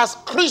why as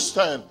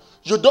Christian,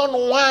 you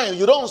don't whine,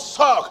 you don't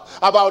sulk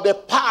about the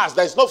past.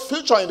 There's no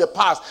future in the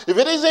past. If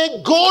it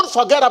isn't good,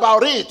 forget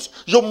about it.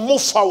 You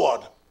move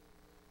forward.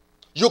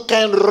 You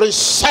can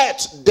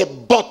reset the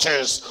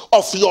buttons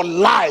of your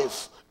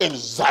life in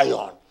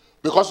Zion.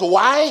 Because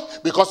why?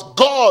 Because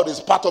God is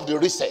part of the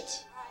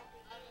reset.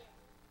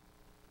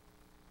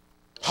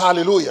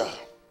 Hallelujah.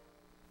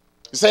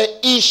 He said,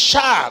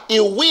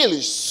 it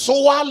will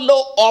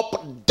swallow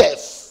up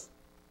death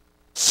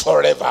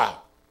forever.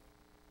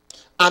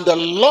 And the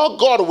Lord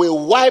God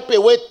will wipe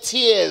away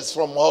tears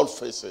from all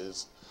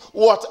faces.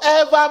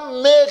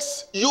 Whatever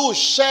makes you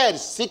shed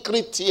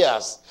secret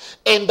tears,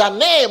 in the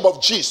name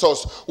of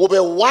Jesus, will be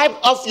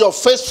wiped off your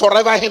face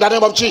forever in the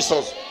name of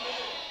Jesus.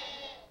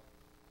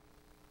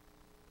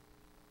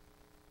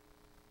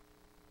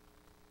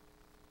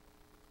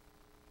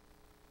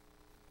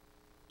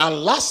 And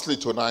lastly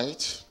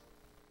tonight,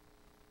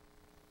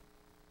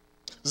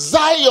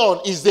 Zion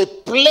is a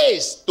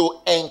place to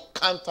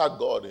encounter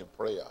God in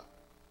prayer.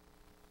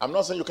 I'm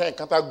not saying you can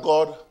encounter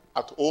God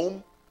at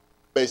home,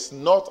 but it's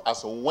not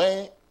as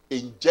when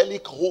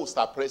angelic hosts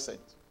are present.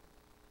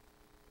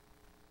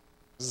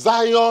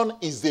 Zion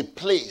is a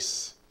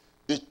place.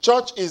 The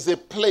church is a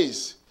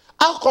place.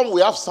 How come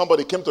we have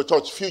somebody came to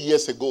church a few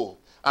years ago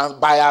and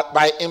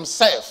by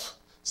himself,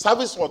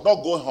 service was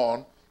not going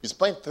on, he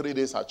spent 3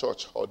 days at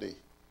church all day,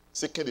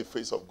 seeking the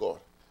face of God.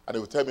 And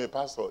he would tell me,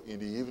 Pastor, in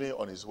the evening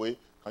on his way,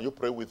 can you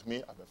pray with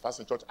me? I've been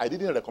fasting church. I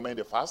didn't recommend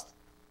the fast.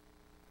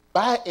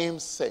 By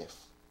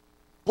himself,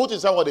 put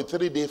himself on the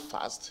 3-day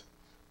fast,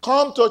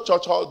 come to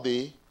church all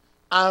day,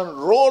 and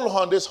roll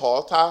on this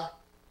altar,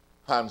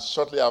 and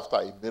shortly after,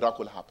 a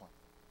miracle happened.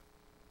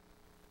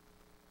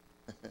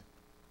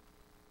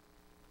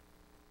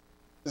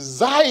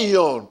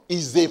 Zion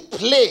is a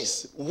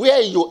place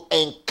where you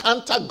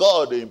encounter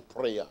God in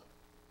prayer.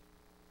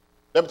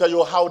 Let me tell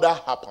you how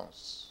that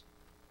happens.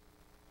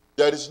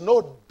 There is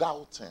no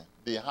doubting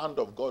the hand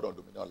of God on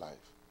your life.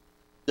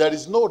 There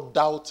is no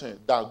doubting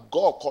that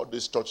God called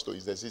this church to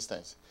his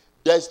existence.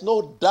 There is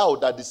no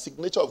doubt that the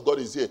signature of God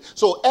is here.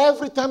 So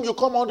every time you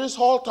come on this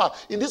altar,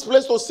 in this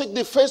place to seek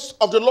the face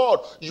of the Lord,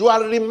 you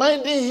are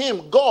reminding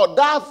him, God,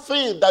 that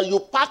thing that you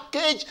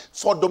package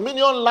for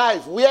dominion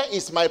life, where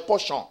is my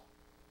portion?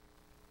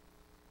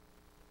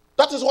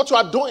 That is what you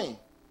are doing.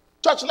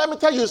 Church, let me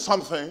tell you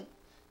something.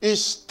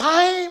 It's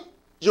time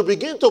you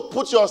begin to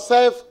put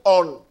yourself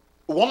on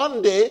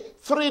 1 day,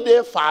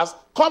 3-day fast.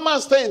 Come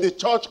and stay in the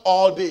church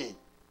all day.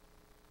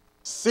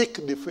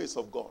 Seek the face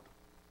of God.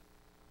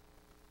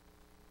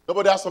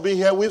 Nobody has to be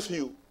here with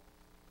you.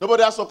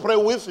 Nobody has to pray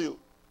with you.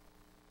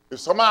 If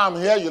somehow I'm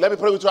here, you let me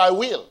pray with you, I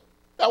will.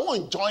 I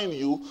won't join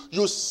you.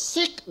 You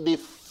seek the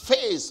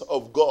face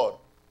of God.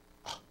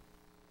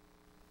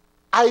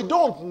 I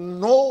don't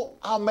know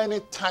how many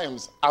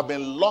times I've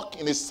been locked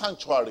in a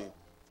sanctuary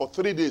for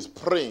 3 days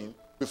praying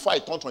before I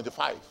turn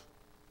 25.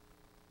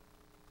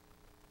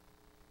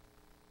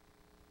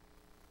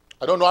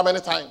 I don't know how many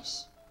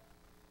times.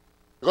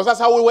 Because that's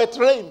how we were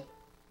trained.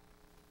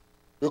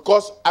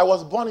 Because I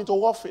was born into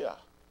warfare.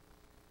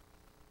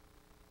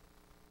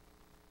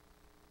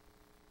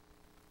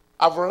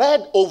 I've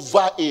read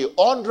over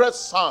 100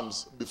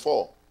 Psalms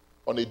before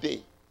on a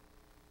day.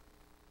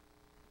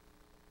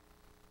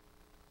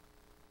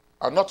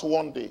 And not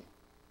one day.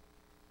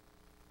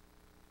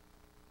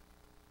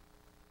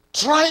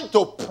 Trying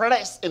to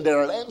press in the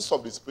realms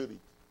of the Spirit.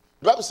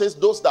 The Bible says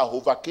those that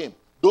overcame,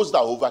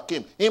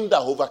 him that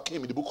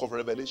overcame in the book of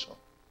Revelation.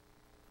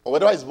 Or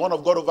whether it's one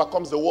of God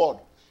overcomes the world.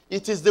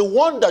 It is the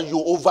one that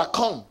you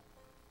overcome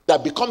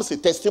that becomes a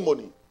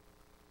testimony.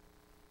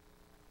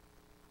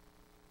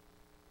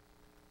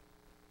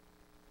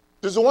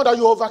 It is the one that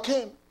you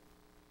overcame.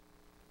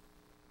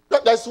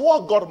 That's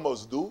what God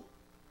must do.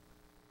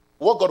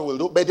 What God will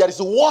do. But there is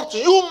what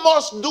you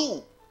must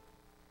do.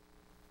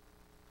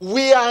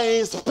 We are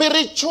in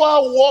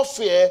spiritual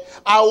warfare.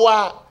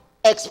 Our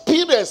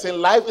experience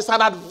in life is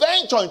an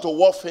adventure into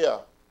warfare.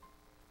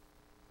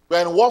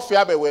 We're in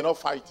warfare, but we're not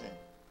fighting.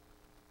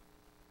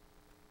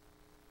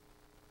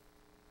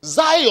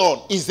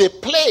 Zion is a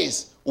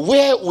place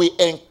where we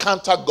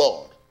encounter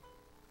God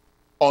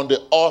on the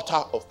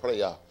altar of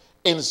prayer.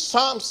 In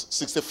Psalms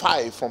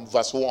 65 from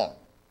verse 1.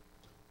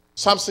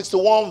 Psalm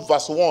 61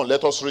 verse 1.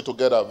 Let us read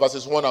together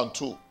verses 1 and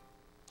 2.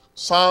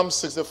 Psalm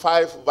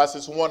 65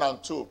 verses 1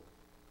 and 2.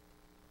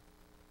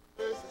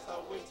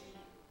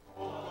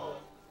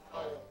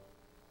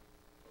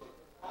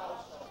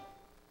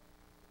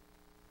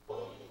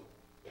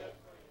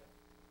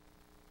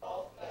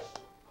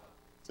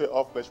 Say,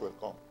 all flesh will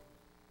come.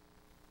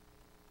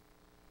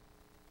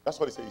 That's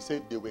what he said. He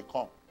said they will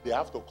come. They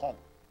have to come.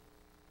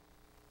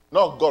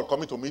 Not God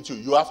coming to meet you.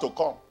 You have to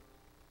come.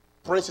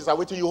 Praises are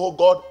waiting you, oh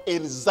God,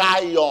 in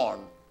Zion.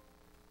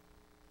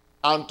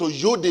 And to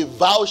you the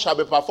vow shall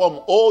be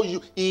performed. Oh,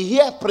 you, he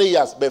hear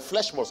prayers, but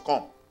flesh must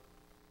come.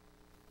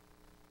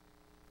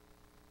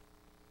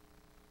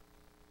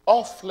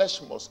 All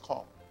flesh must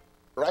come.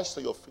 Rise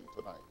to your feet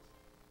tonight.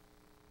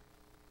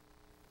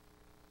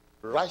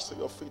 Rise to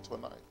your feet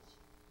tonight.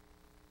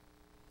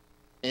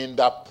 In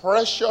the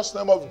precious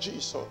name of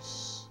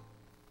Jesus,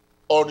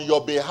 on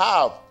your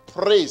behalf,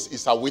 praise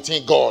is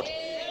awaiting God.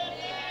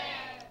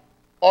 Amen.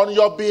 On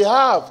your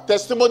behalf,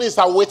 testimony is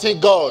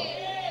awaiting God.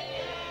 Amen.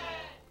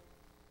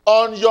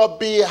 On your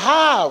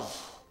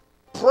behalf,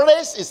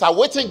 praise is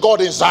awaiting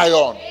God in Zion.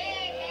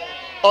 Amen.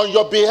 On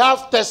your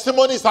behalf,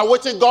 testimony is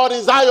awaiting God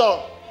in Zion.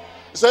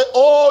 Say,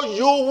 oh,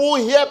 you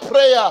who hear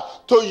prayer,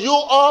 to you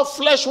all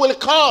flesh will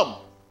come.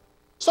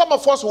 Some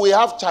of us, we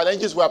have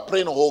challenges we are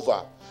praying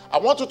over. I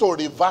want you to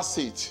reverse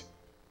it.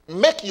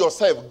 Make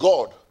yourself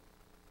God.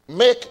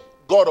 Make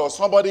God or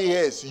somebody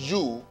else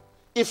you.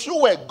 If you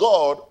were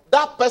God,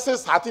 that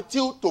person's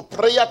attitude to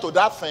prayer to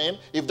that thing,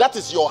 if that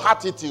is your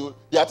attitude,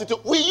 the attitude,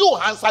 will you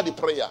answer the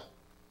prayer?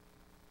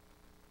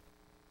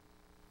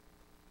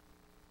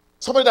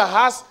 Somebody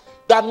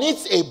that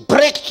needs a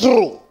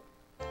breakthrough.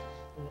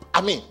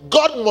 I mean,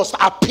 God must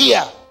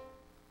appear.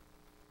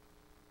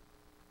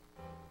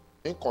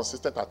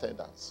 Inconsistent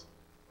attendance.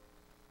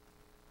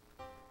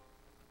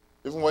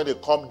 Even when they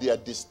come, they are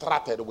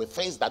distracted with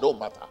things that don't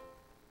matter.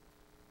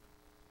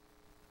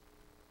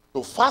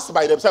 To fast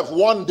by themselves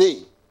one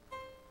day.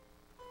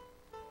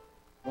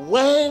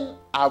 When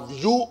have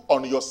you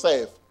on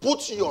yourself,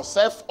 put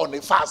yourself on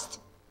a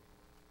fast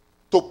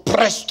to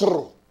press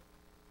through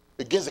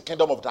against the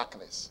kingdom of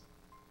darkness?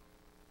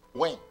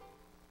 When?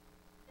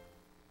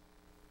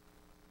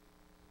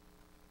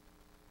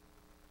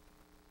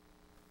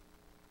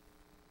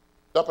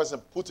 That person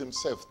put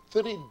himself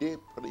 3-day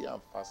prayer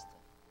and fasting.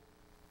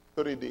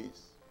 3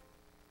 days.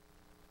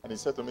 And he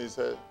said to me, he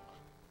said,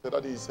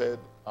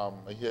 I'm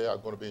here,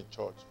 I'm going to be in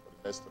church for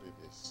the next 3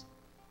 days.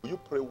 Will you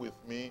pray with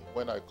me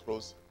when I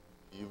close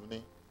the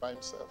evening? By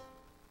himself.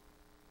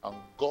 And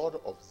God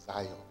of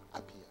Zion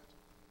appeared.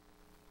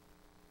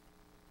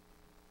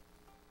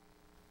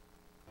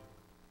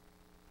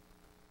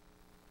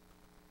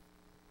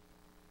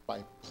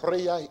 My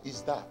prayer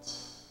is that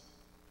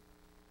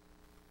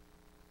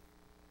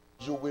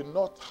you will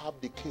not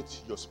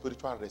abdicate your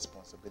spiritual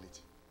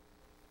responsibility.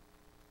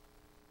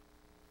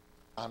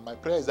 And my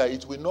prayer is that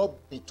it will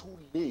not be too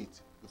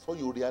late before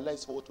you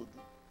realize what to do.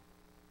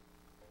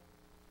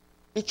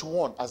 Each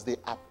one, as they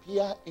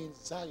appear in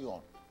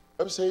Zion,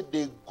 let me say,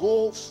 they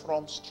go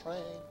from strength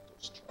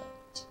to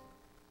strength.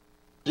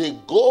 They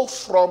go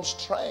from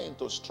strength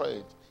to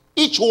strength.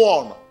 Each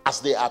one, as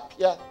they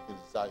appear in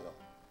Zion.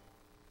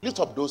 Lift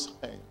up those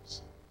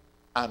hands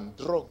and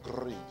draw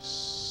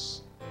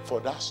grace for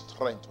that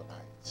strength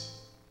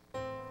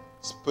tonight.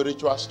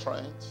 Spiritual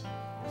strength,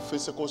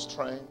 physical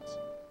strength,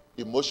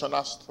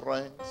 emotional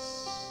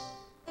strength,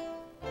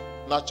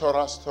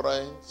 natural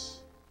strength.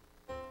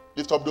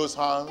 Lift up those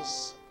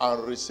hands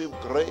and receive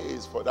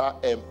grace for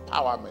that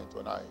empowerment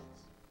tonight.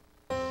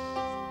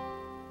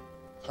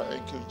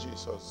 Thank you,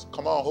 Jesus.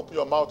 Come on, open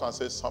your mouth and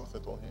say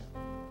something to him.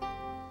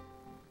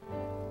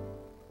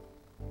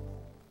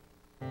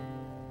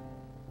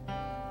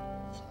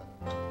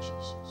 Thank you,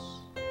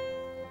 Jesus.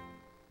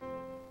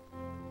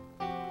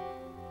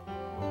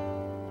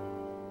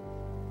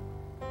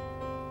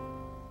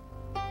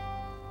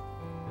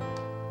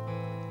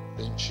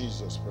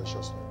 Jesus'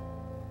 precious name.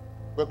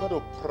 We're going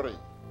to pray.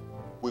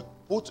 We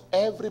put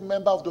every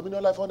member of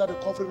Dominion Life under the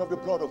covering of the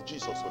blood of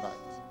Jesus tonight.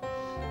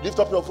 Lift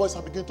up your voice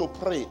and begin to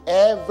pray.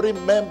 Every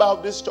member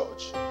of this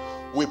church,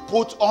 we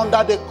put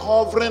under the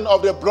covering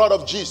of the blood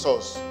of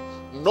Jesus.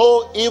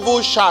 No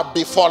evil shall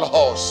befall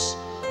us.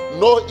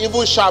 No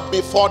evil shall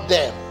befall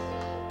them.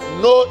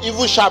 No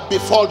evil shall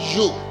befall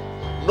you.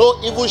 No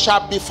evil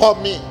shall befall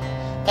me.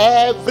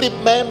 Every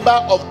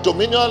member of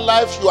Dominion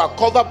Life, you are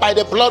covered by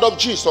the blood of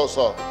Jesus.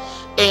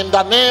 In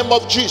the name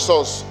of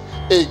Jesus,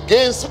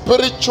 against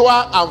spiritual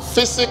and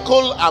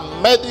physical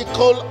and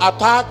medical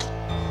attack,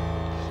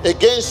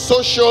 against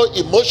social,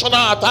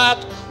 emotional attack,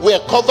 we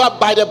are covered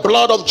by the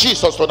blood of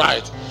Jesus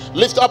tonight.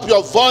 Lift up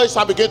your voice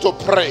and begin to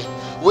pray.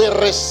 We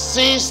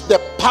resist the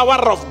power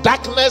of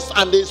darkness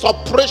and its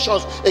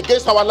operations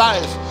against our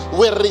life.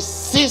 We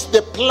resist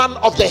the plan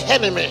of the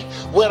enemy.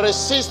 We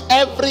resist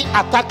every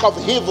attack of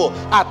evil,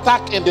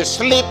 attack in the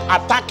sleep,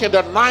 attack in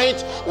the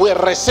night. We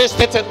resist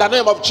it in the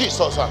name of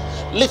Jesus.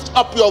 Lift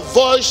up your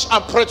voice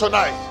and pray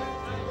tonight.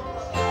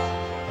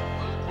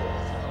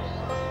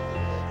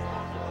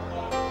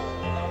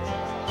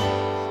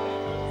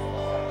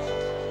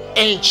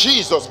 In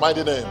Jesus'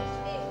 mighty name.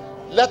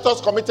 Let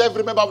us commit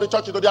every member of the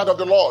church into the hand of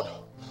the Lord.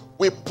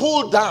 We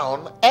pull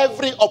down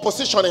every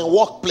opposition in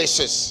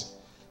workplaces,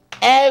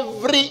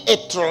 every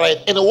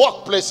hatred in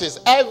workplaces,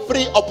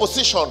 every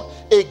opposition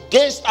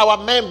against our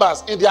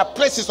members in their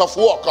places of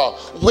work.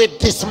 We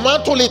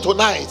dismantle it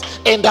tonight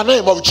in the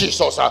name of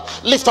Jesus.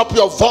 Lift up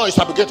your voice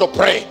and begin to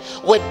pray.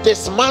 We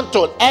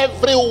dismantle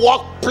every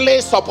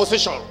workplace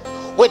opposition.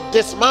 We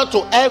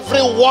dismantle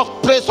every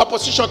workplace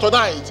opposition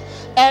tonight.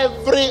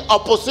 Every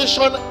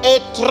opposition,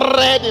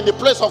 hatred in the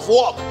place of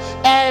work,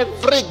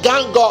 every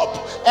gang up,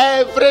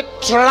 every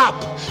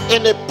trap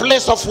in the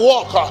place of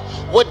work,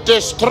 we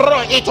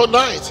destroy it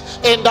tonight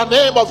in the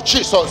name of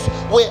Jesus.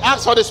 We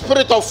ask for the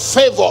spirit of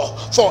favor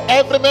for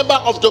every member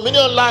of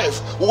Dominion Life,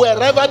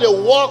 wherever they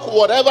work,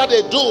 whatever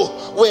they do.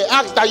 We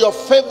ask that your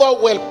favor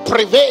will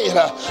prevail.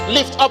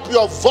 Lift up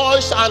your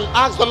voice and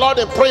ask the Lord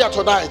in prayer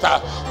tonight.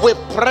 We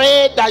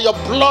pray that your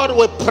blood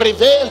will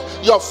prevail,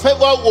 your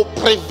favor will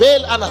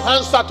prevail and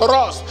answer to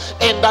us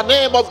in the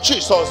name of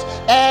Jesus.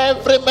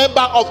 Every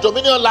member of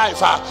Dominion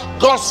Life,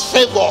 God's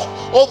favor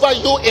over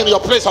you in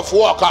your place of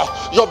work.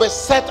 You'll be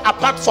set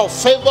apart for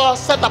favor,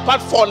 set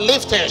apart for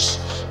liftings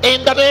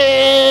in the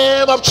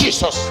name of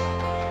Jesus.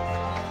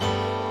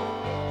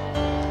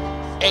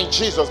 In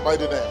Jesus'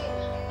 mighty name.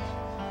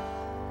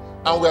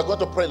 And we are going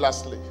to pray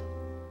lastly.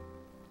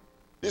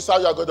 This is how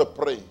you are going to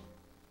pray.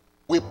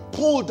 We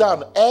pull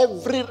down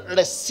every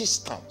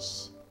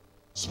resistance,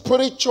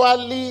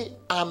 spiritually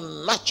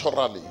and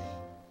naturally,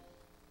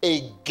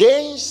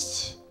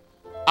 against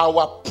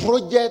our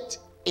project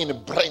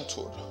in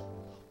Brentwood.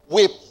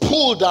 We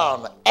pull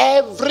down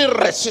every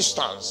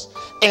resistance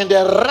in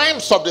the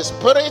realms of the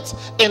spirit,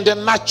 in the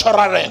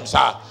natural realms.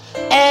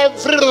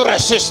 Every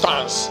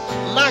resistance,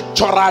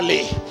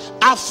 naturally,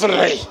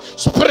 earthly,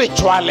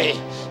 spiritually,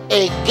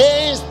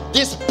 against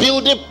this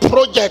building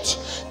project,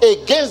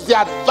 against the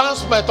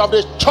advancement of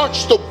the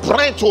church to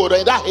Brentwood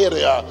in that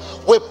area.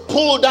 We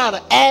pull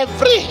down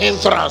every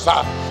hindrance,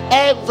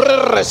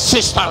 every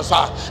resistance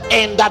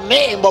in the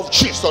name of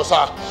Jesus.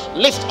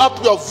 Lift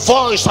up your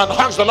voice and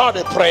ask the Lord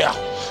in prayer.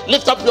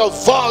 Lift up your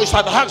voice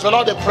and ask the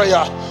Lord in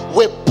prayer.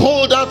 We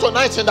pull down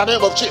tonight in the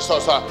name of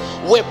Jesus.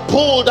 We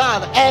pull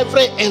down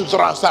every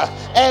hindrance,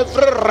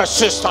 every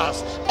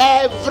resistance,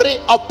 every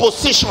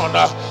opposition.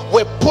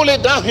 We pull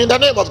it down in the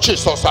name of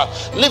Jesus.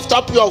 Lift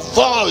up your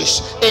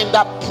voice in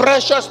the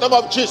precious name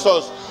of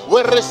Jesus.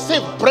 We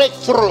receive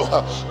breakthrough.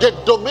 The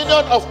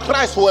dominion of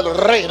Christ will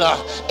reign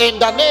in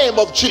the name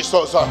of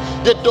Jesus.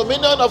 The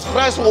dominion of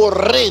Christ will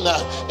reign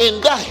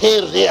in that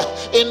area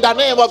in the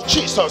name of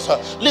Jesus.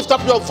 Lift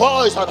up your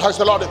voice and ask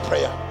the Lord in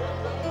prayer.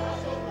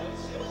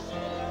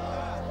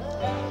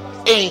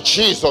 In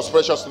Jesus'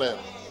 precious name.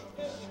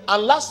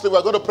 And lastly,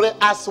 we're going to pray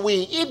as we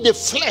eat the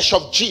flesh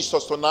of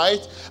Jesus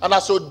tonight and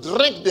as we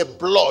drink the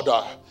blood,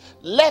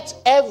 let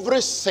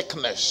every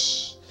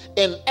sickness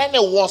in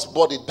anyone's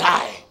body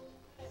die.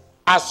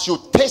 As you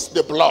taste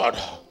the blood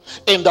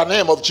in the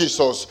name of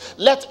Jesus,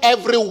 let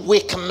every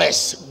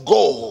weakness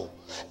go.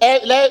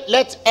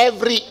 Let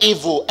every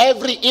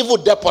evil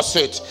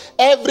deposit,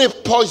 every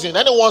poison in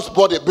anyone's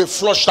body be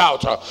flushed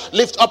out.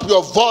 Lift up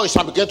your voice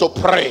and begin to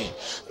pray.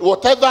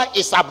 Whatever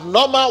is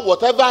abnormal,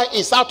 whatever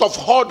is out of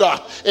order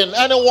in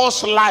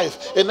anyone's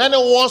life, in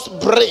anyone's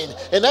brain,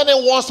 in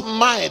anyone's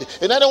mind,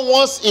 in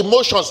anyone's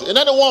emotions, in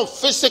anyone's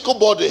physical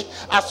body,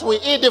 as we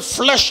eat the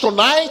flesh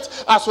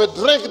tonight, as we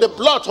drink the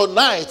blood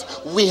tonight,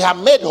 we are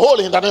made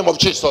whole in the name of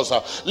Jesus.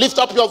 Lift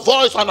up your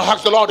voice and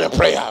ask the Lord in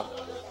prayer.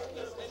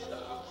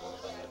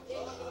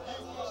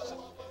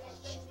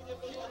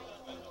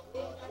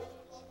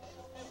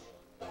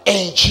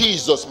 In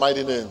Jesus'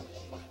 mighty name.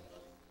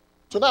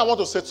 Tonight I want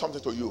to say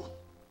something to you.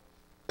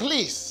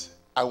 Please,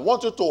 I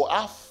want you to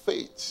have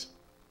faith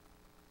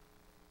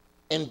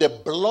in the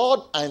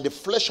blood and the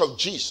flesh of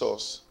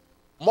Jesus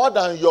more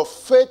than your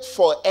faith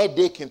for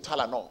headache in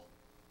Tylenol.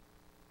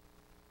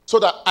 So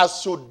that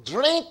as you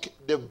drink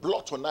the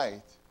blood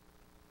tonight,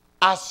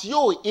 as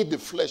you eat the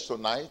flesh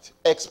tonight,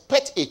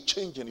 expect a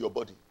change in your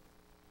body.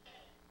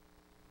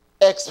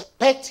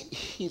 Expect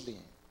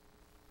healing.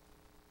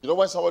 You know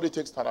when somebody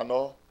takes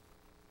Tylenol,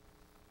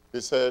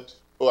 they said,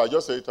 oh, I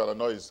just said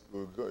Tylenol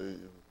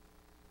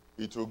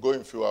it will go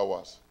in a few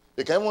hours.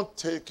 They can even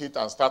take it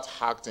and start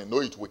acting.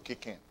 No, it will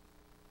kick in.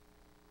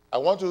 I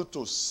want you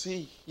to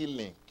see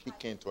healing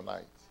kicking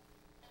tonight.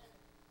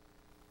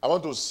 I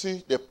want to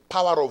see the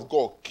power of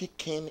God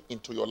kicking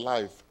into your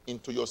life,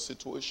 into your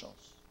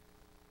situations.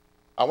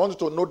 I want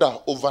you to know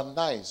that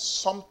overnight,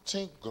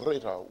 something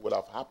greater will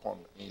have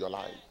happened in your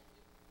life.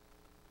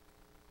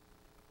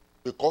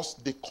 Because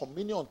the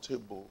communion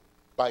table,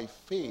 by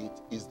faith,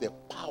 is the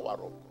power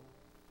of God.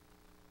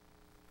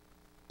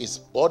 His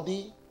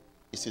body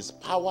is his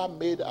power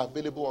made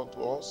available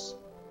unto us.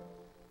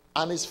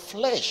 And his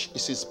flesh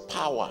is his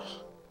power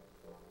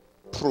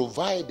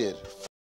provided